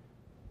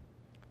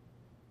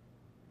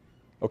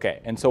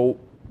 Okay, and so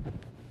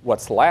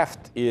what's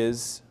left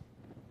is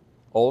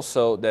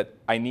also that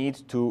I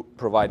need to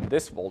provide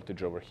this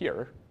voltage over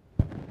here,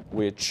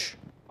 which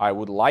I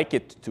would like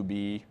it to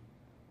be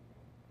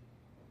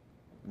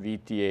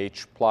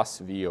VTH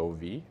plus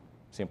VOV,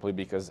 simply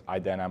because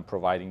then I'm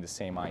providing the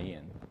same I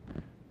in,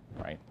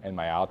 right? And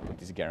my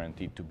output is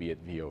guaranteed to be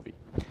at VOV.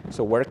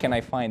 So where can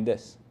I find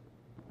this?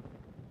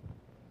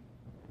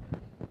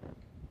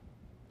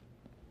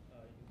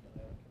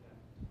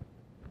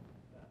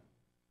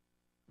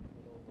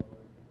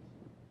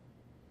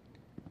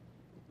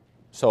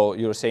 So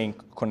you're saying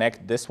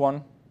connect this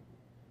one,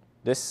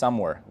 this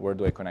somewhere. Where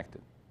do I connect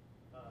it?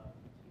 The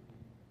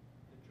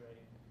drain.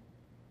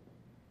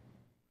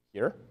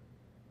 Here?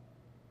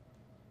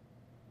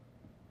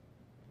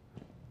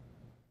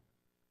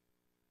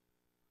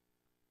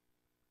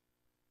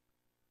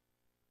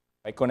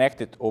 I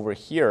connect it over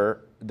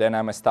here, then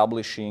I'm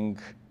establishing,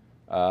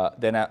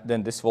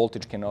 then this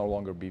voltage can no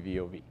longer be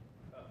VOV.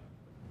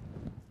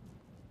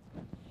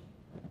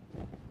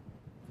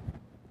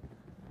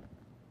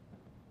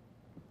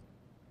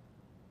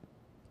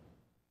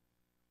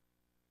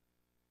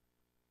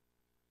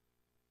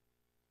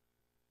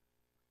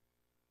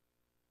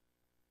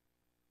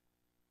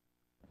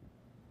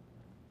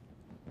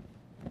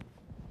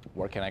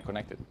 Where can I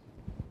connect it?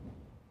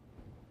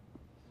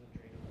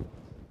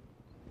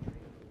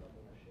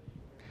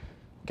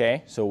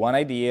 Okay, so one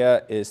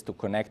idea is to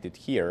connect it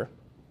here.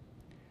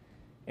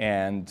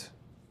 And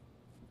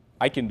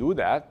I can do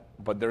that,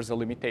 but there's a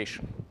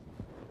limitation.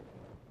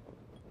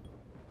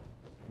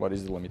 What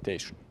is the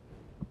limitation?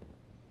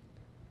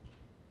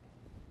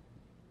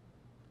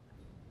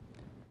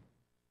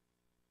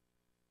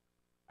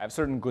 I have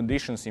certain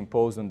conditions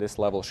imposed on this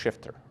level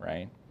shifter,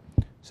 right?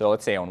 So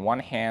let's say on one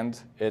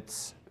hand,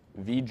 it's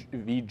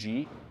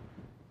VG,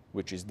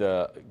 which is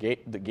the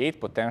gate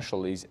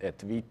potential is at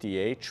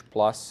VTH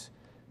plus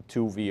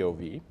 2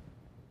 VOV.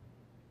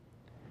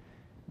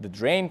 The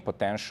drain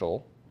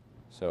potential,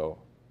 so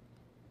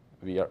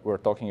we're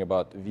talking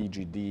about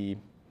VGD.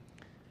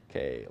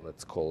 Okay,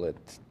 let's call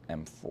it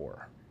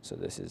M4. So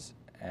this is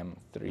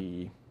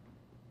M3,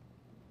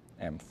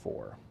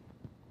 M4,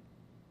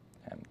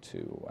 M2,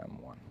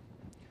 M1.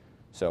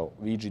 So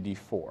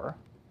VGD4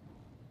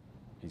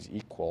 is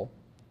equal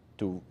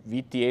to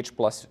VTH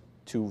plus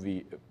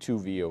 2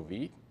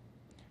 VOV,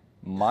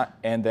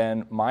 and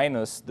then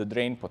minus the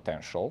drain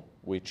potential,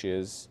 which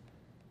is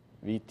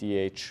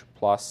VTH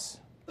plus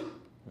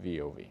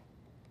VOV.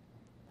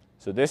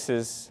 So this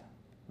is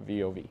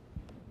VOV.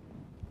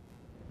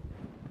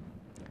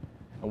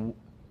 And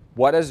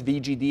what does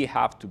VGD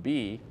have to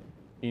be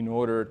in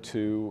order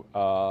to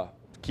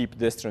keep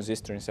this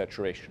transistor in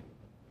saturation?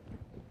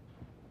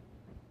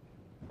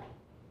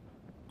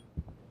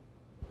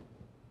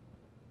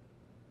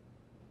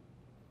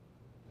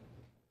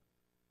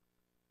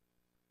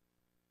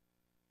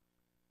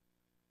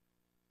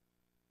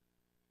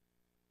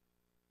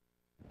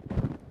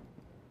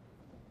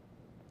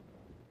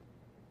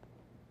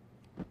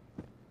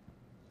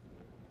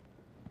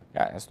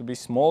 Yeah, it has to be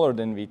smaller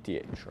than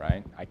VTH,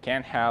 right? I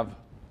can't have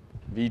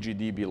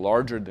VGD be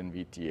larger than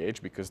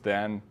VTH because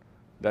then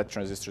that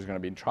transistor is going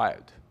to be in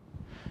triode.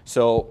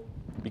 So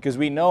because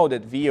we know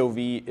that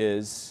VOV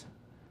is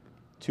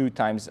 2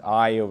 times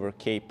I over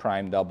K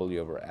prime W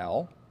over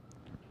L,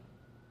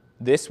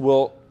 this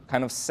will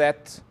kind of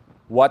set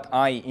what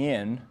I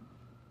in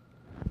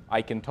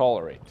I can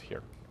tolerate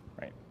here,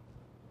 right?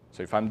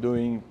 So if I'm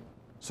doing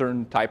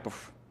certain type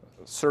of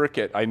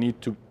circuit, I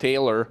need to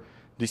tailor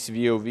this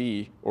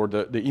VOV or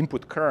the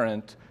input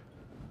current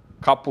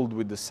coupled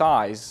with the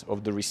size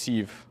of the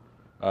receive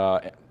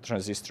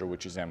transistor,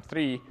 which is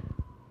M3,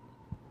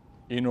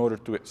 in order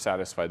to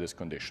satisfy this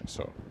condition.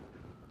 So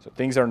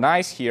things are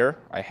nice here.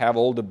 I have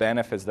all the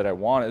benefits that I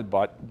wanted,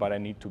 but I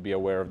need to be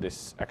aware of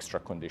this extra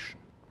condition.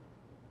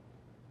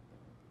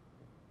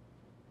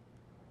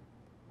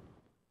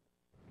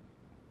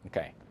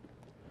 Okay.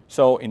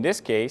 So in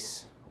this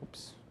case,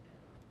 oops.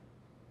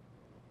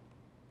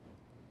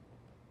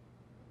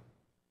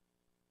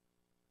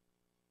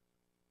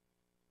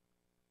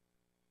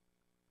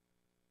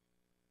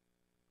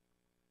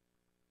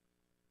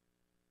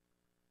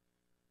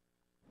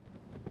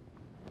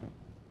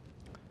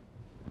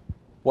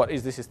 What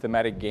is the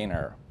systematic gain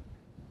error?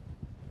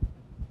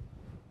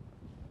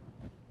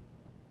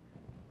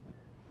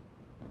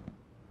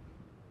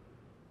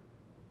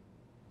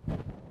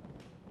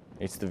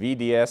 It's the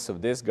VDS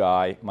of this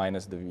guy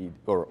minus the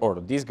or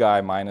this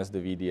guy minus the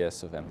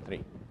VDS of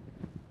M3.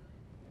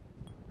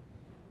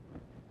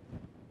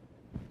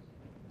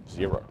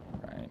 0,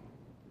 right?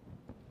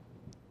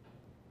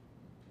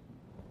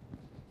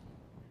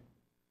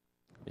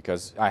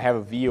 Because I have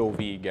a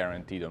VOV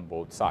guaranteed on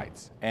both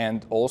sides.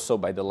 And also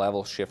by the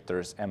level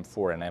shifters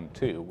M4 and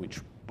M2,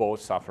 which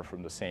both suffer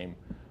from the same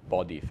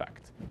body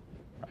effect,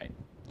 right?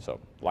 So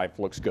life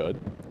looks good.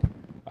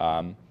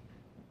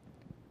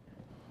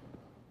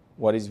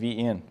 What is V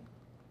in?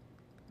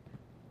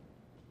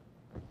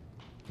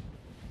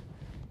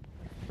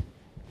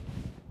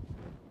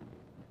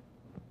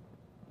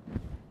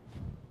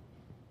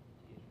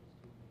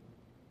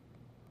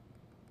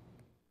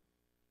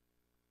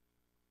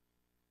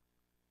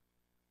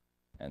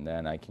 And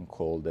then I can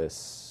call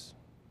this.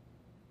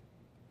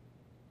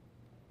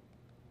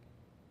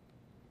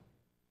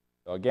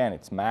 So again,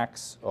 it's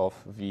max of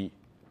V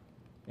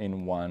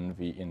in 1,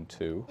 V in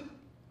 2.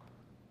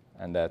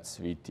 And that's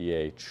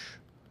VTH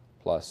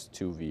plus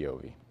 2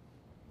 VOV.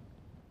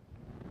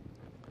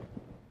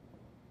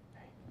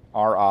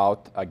 R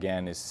out,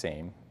 again, is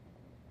same.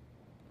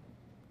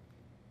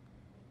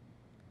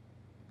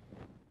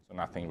 So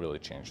nothing really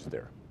changed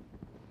there.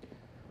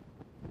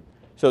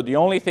 So the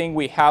only thing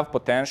we have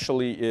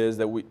potentially is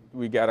that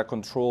we got to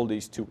control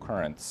these two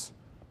currents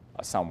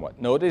somewhat.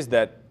 Notice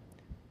that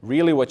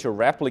really what you're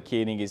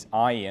replicating is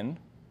I in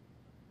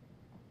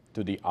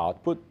to the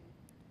output,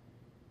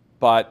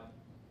 but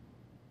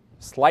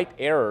slight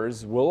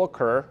errors will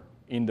occur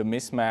in the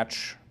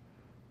mismatch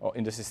or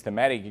in the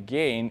systematic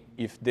gain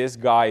if this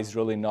guy is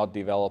really not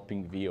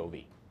developing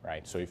VOV,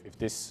 right? So if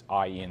this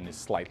I in is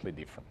slightly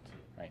different,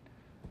 right?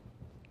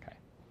 Okay.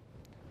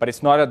 But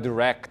it's not a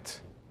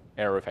direct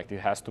error effect. It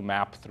has to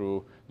map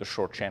through the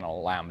short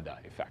channel lambda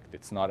effect.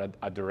 It's not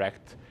a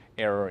direct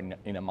error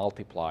in a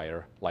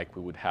multiplier like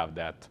we would have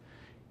that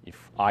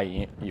if I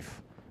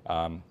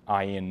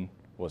in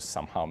was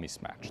somehow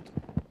mismatched.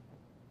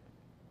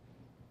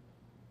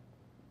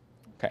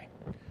 Okay,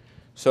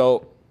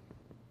 so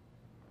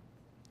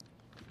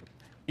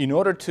in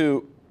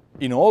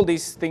all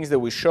these things that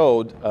we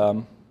showed,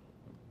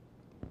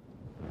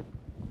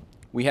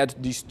 we had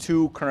these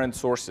two current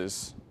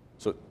sources,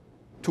 so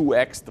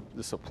 2x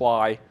the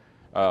supply,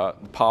 the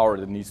power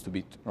that needs to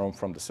be drawn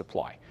from the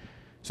supply.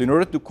 So in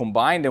order to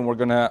combine them, we're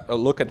going to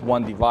look at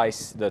one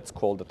device that's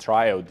called a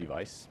triode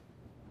device.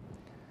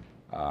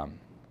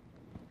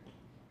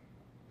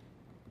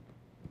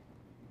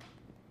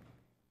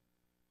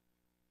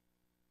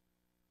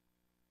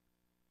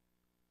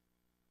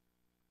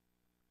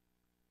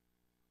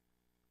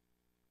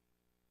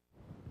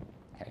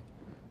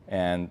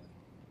 And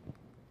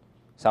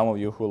some of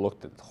you who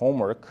looked at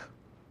homework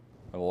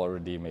have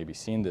already maybe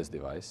seen this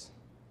device.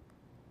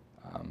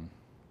 All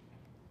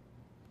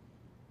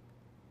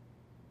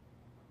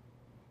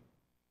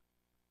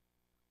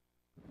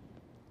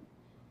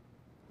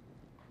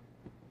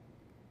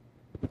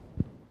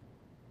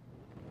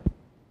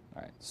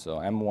right, so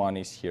M1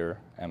 is here,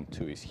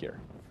 M2 is here.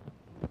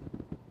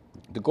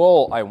 The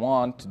goal I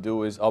want to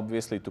do is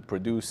obviously to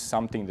produce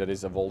something that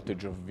is a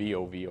voltage of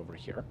VOV over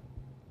here.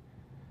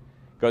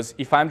 Because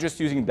if I'm just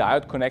using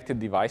diode-connected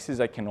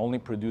devices, I can only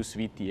produce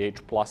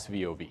VTH plus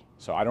VOV.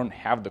 So I don't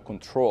have the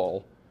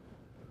control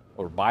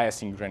or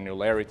biasing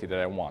granularity that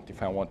I want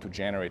if I want to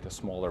generate a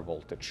smaller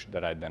voltage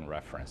that I then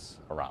reference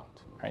around,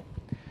 right?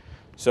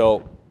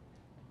 So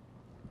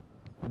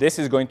this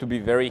is going to be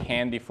very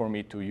handy for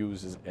me to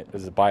use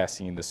as a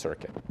biasing in the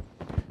circuit.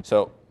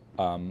 So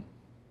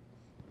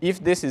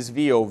if this is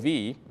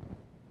VOV,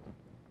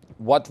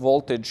 what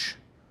voltage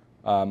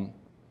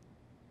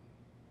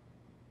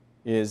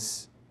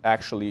is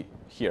actually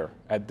here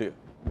at the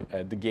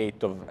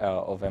gate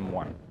of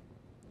M1?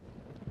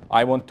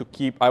 I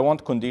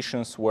want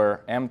conditions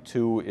where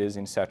M2 is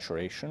in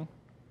saturation.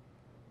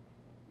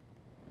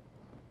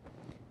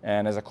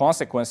 And as a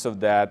consequence of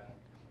that,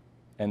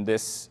 and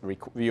this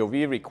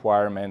VOV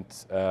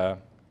requirement,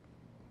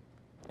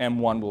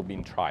 M1 will be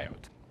in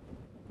triode.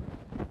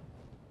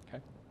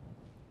 Okay.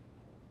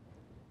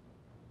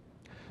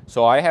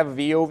 So I have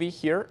VOV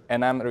here,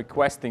 and I'm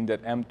requesting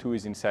that M2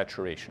 is in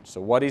saturation.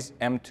 So what is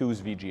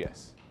M2's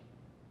VGS?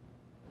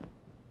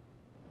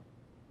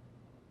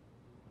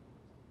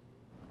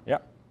 Yeah,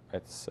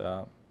 it's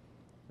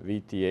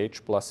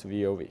VTH plus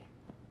VOV,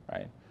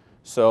 right?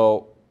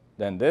 So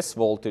then this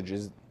voltage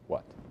is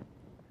what?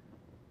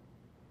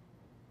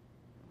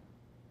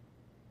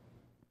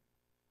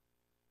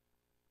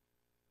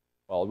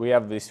 Well, we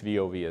have this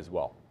VOV as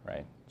well,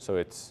 right? So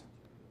it's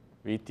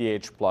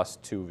VTH plus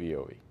 2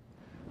 VOV.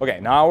 Okay,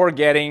 now we're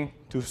getting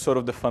to sort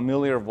of the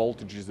familiar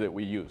voltages that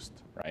we used,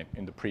 right?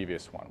 In the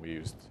previous one,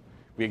 we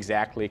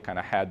exactly kind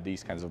of had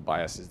these kinds of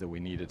biases that we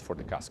needed for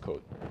the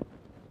cascode.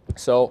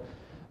 So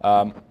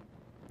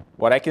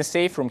what I can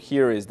say from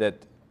here is that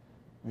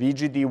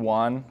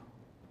VGD1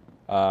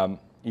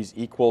 is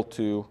equal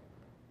to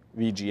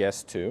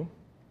VGS2.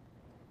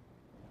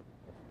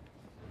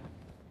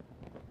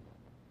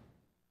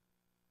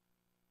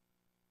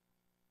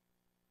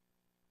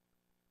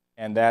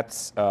 And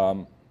that's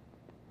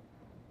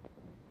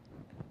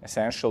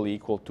essentially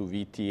equal to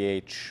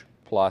VTH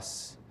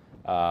plus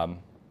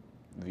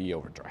V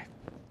overdrive.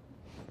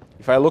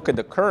 If I look at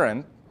the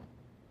current,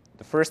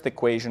 the first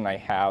equation I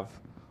have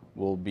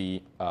will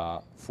be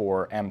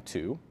for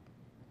M2,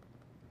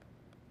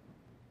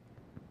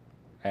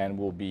 and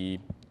will be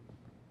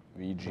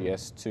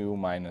VGS2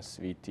 minus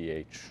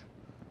VTH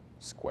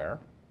square.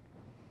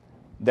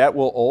 That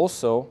will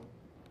also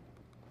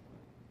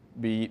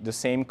be the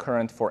same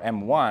current for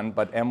M1,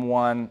 but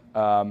M1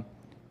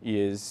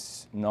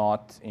 is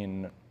not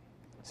in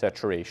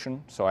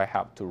saturation, so I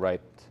have to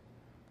write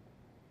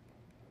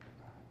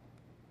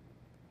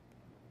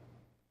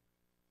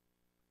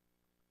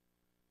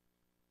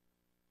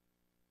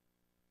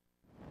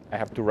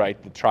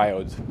the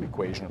triode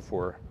equation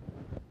for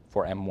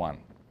M1.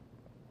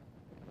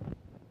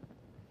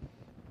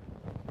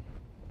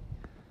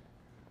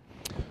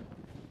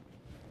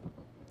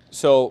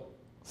 So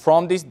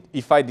from this,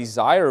 if I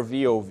desire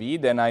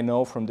VOV, then I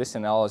know from this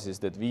analysis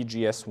that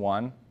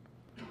VGS1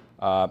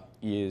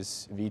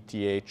 is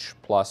VTH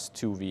plus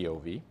 2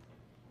 VOV.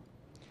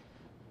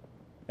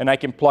 And I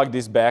can plug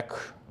this back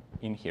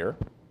in here.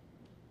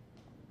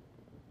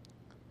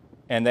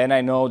 And then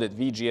I know that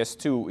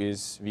VGS2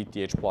 is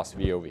VTH plus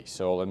VOV.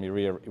 So let me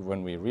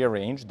when we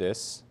rearrange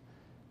this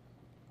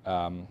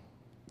and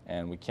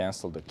we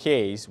cancel the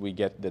K's, we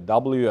get the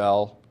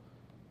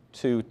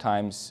WL2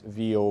 times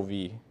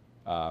VOV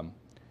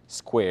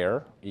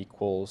square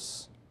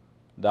equals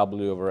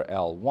W over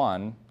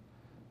L1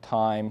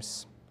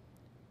 times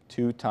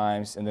 2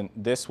 times, and then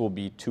this will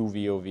be 2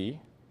 VOV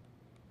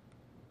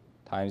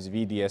times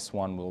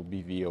VDS1 will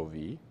be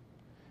VOV,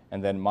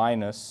 and then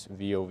minus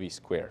VOV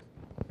squared.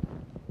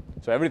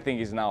 So everything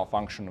is now a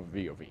function of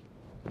VOV.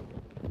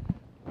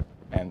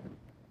 And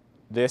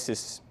this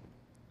is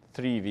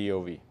 3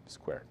 VOV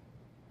squared.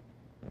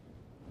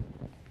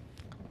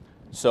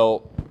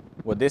 So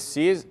what this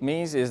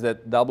means is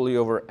that W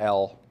over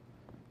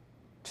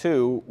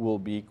L2 will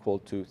be equal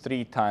to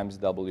 3 times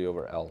W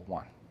over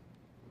L1.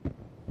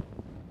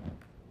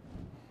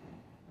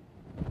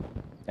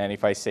 And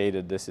if I say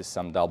that this is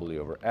some W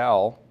over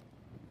L,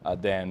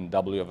 then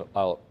W over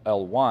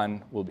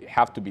L1 will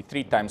have to be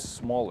 3 times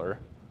smaller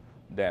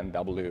than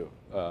than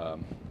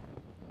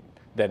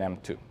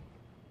M2.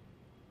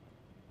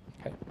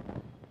 Okay.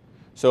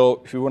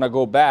 So if you want to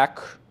go back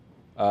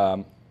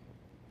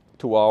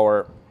to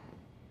our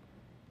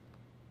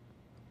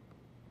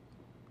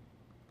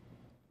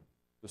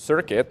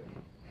circuit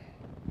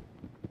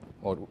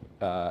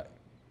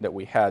that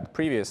we had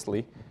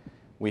previously,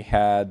 we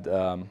had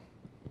the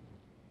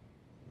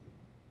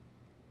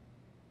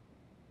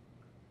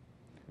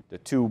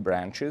 2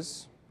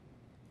 branches.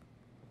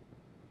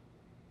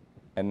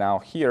 And now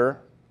here,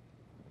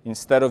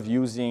 instead of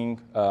using,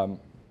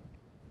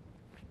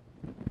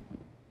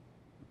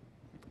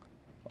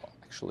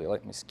 actually,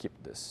 let me skip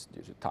this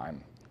due to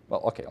time.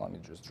 Well, OK, let me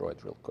just draw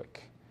it real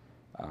quick.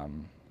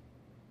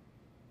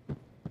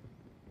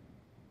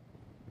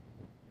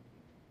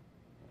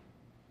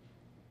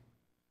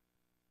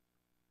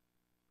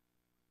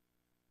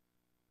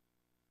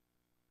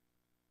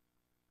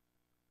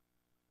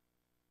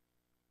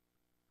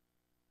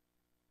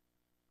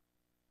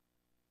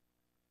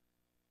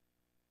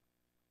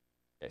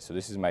 Okay, so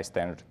this is my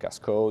standard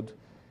cascode.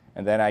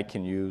 And then I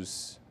can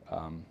use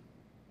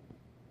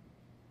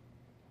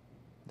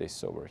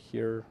this over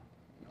here.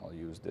 I'll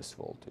use this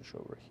voltage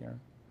over here.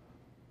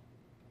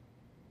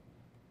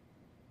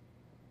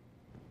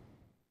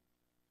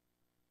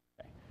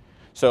 Okay.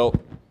 So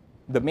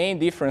the main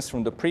difference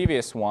from the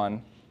previous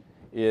one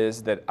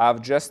is that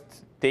I've just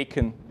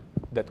taken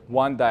that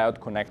one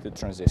diode connected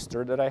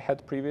transistor that I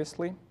had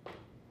previously.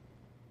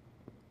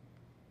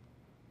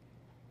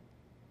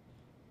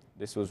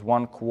 This was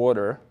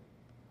 1/4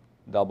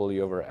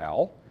 W over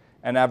L.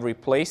 And I've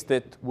replaced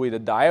it with a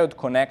diode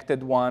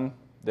connected one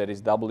that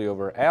is W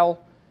over L,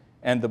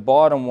 and the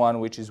bottom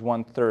one, which is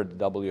 1/3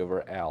 W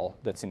over L,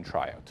 that's in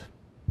triode.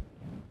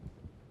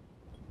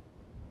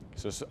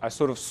 So I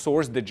sort of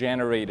source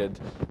degenerated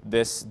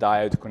this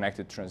diode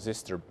connected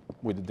transistor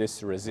with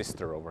this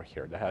resistor over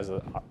here that has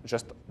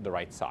just the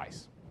right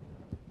size.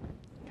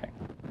 Okay.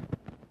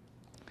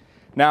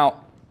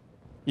 Now,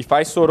 if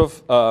I sort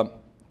of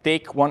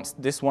take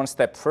this one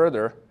step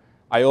further,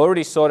 I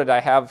already saw that I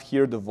have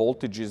here the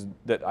voltages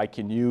that I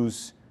can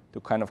use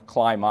to kind of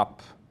climb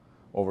up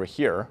over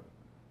here.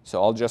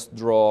 So I'll just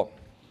draw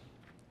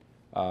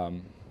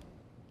the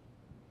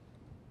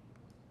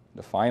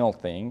final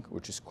thing,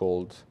 which is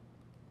called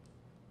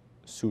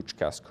Such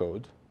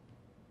cascode.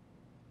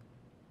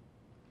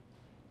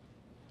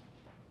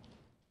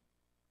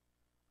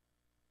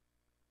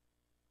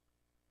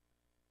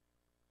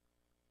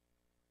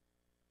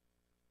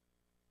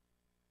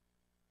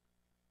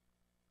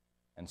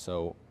 And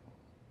so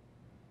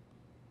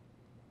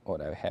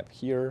what I have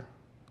here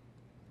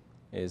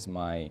is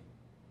my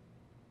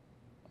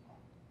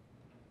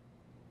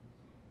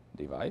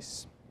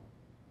device.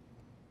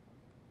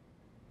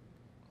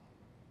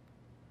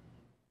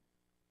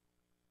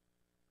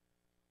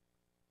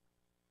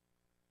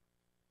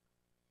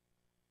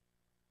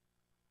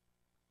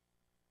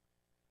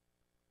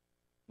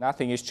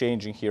 Nothing is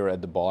changing here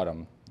at the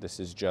bottom. This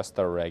is just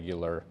a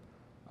regular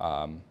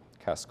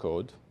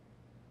cascode.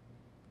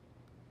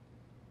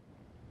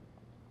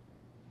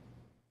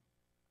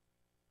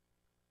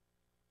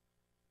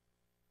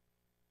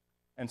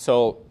 And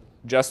so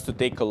just to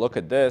take a look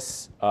at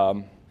this,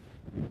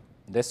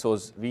 this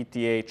was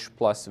VTH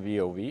plus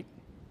VOV.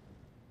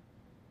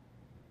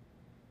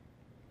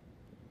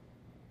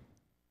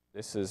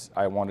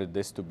 I wanted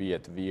this to be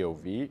at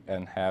VOV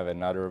and have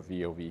another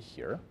VOV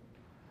here.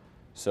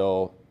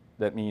 So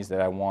that means that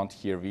I want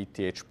here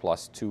VTH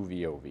plus 2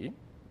 VOV.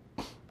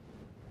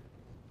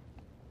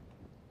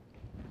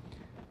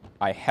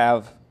 I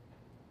have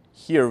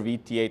here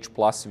VTH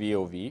plus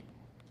VOV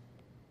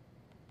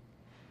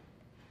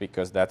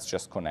because that's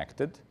just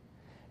connected.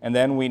 And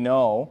then we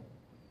know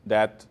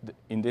that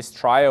in this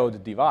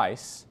triode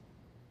device,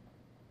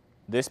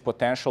 this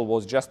potential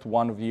was just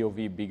 1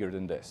 VOV bigger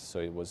than this. So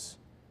it was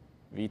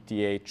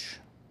VTH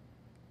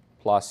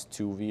plus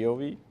 2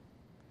 VOV.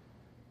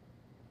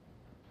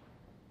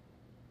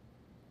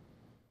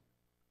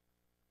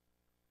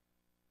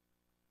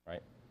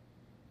 Right?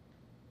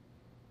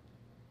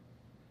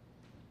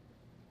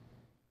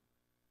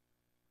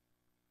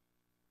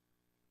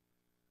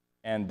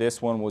 And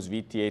this one was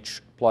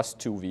VTH plus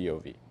 2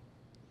 VOV.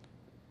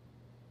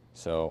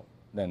 So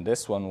then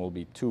this one will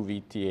be 2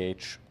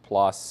 VTH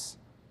plus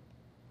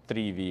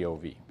 3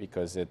 VOV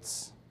because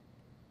it's,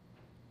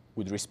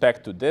 with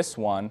respect to this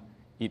one,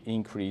 it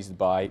increased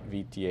by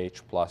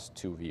VTH plus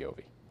 2 VOV.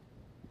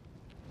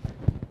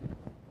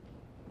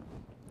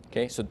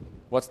 Okay, so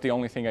what's the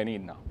only thing I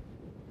need now?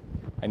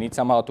 I need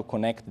somehow to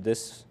connect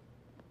this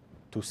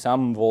to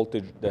some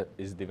voltage that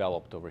is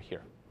developed over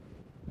here.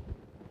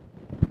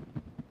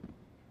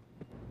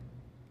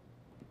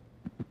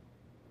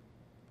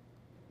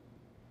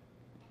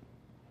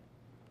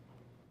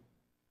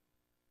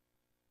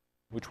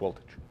 Which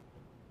voltage?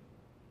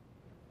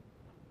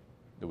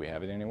 Do we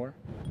have it anywhere?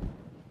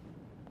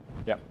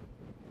 Yeah.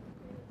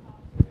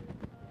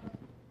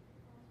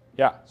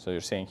 Yeah, so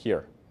you're saying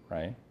here,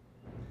 right?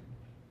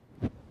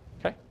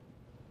 Okay.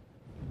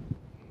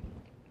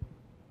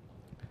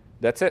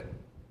 That's it.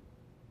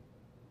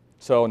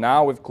 So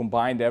now we've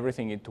combined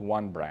everything into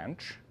one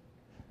branch.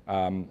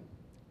 The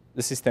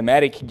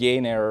systematic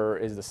gain error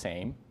is the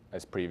same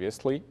as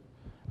previously.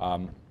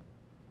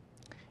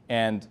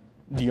 And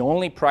the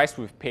only price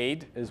we've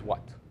paid is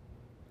what?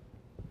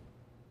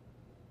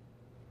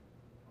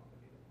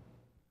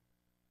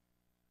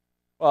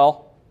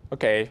 Well,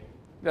 okay,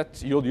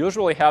 you'll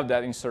usually have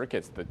that in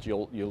circuits, that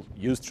you'll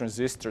use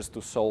transistors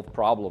to solve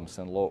problems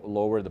and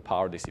lower the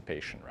power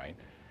dissipation, right?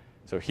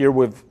 So here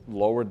we've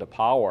lowered the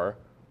power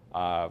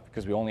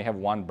because we only have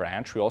one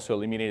branch. We also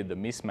eliminated the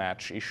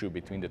mismatch issue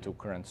between the two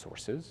current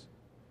sources,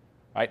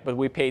 right? But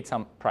we paid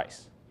some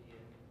price.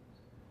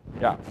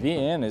 Yeah,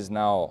 Vn is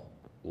now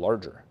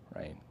larger,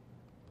 right?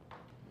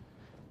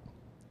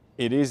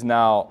 It is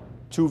now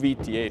 2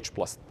 VTH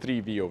plus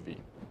 3 VOV.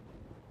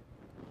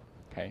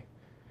 Okay?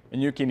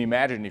 And you can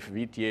imagine if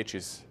VTH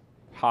is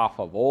half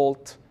a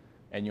volt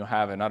and you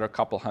have another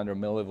couple hundred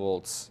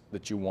millivolts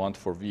that you want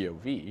for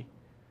VOV,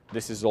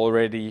 this is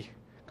already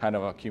kind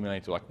of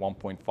accumulated to like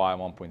 1.5,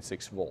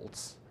 1.6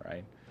 volts,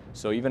 right?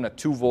 So even a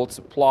 2 volt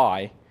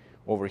supply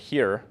over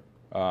here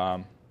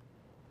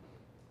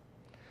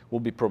will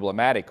be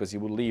problematic because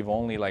it will leave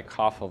only like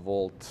half a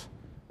volt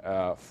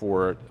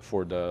for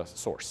the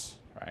source,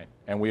 right?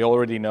 And we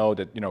already know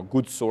that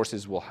good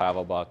sources will have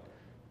about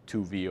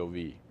 2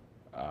 VOV,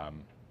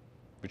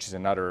 which is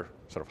another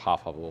sort of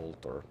half a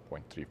volt or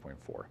 0.3,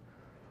 0.4.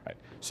 Right?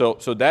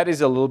 So that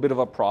is a little bit of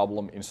a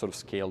problem in sort of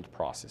scaled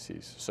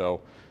processes.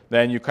 So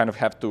then you kind of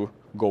have to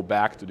go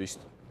back to this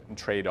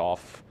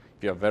trade-off.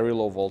 If you have very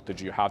low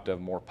voltage, you have to have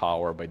more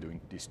power by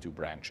doing these two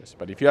branches.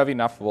 But if you have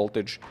enough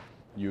voltage,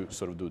 you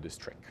sort of do this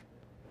trick.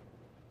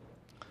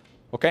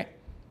 Okay?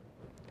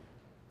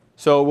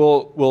 So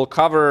we'll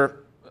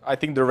cover, I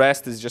think the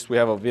rest is just we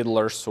have a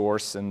Vidler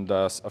source and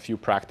a few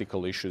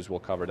practical issues. We'll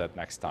cover that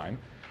next time.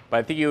 But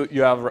I think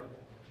you have...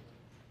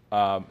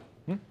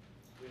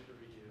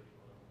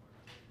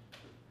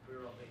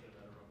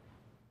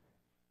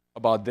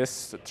 About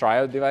this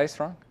triode device,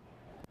 wrong?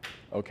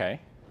 Okay.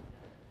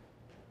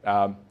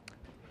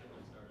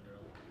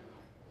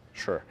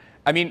 Sure.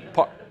 I mean,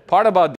 part about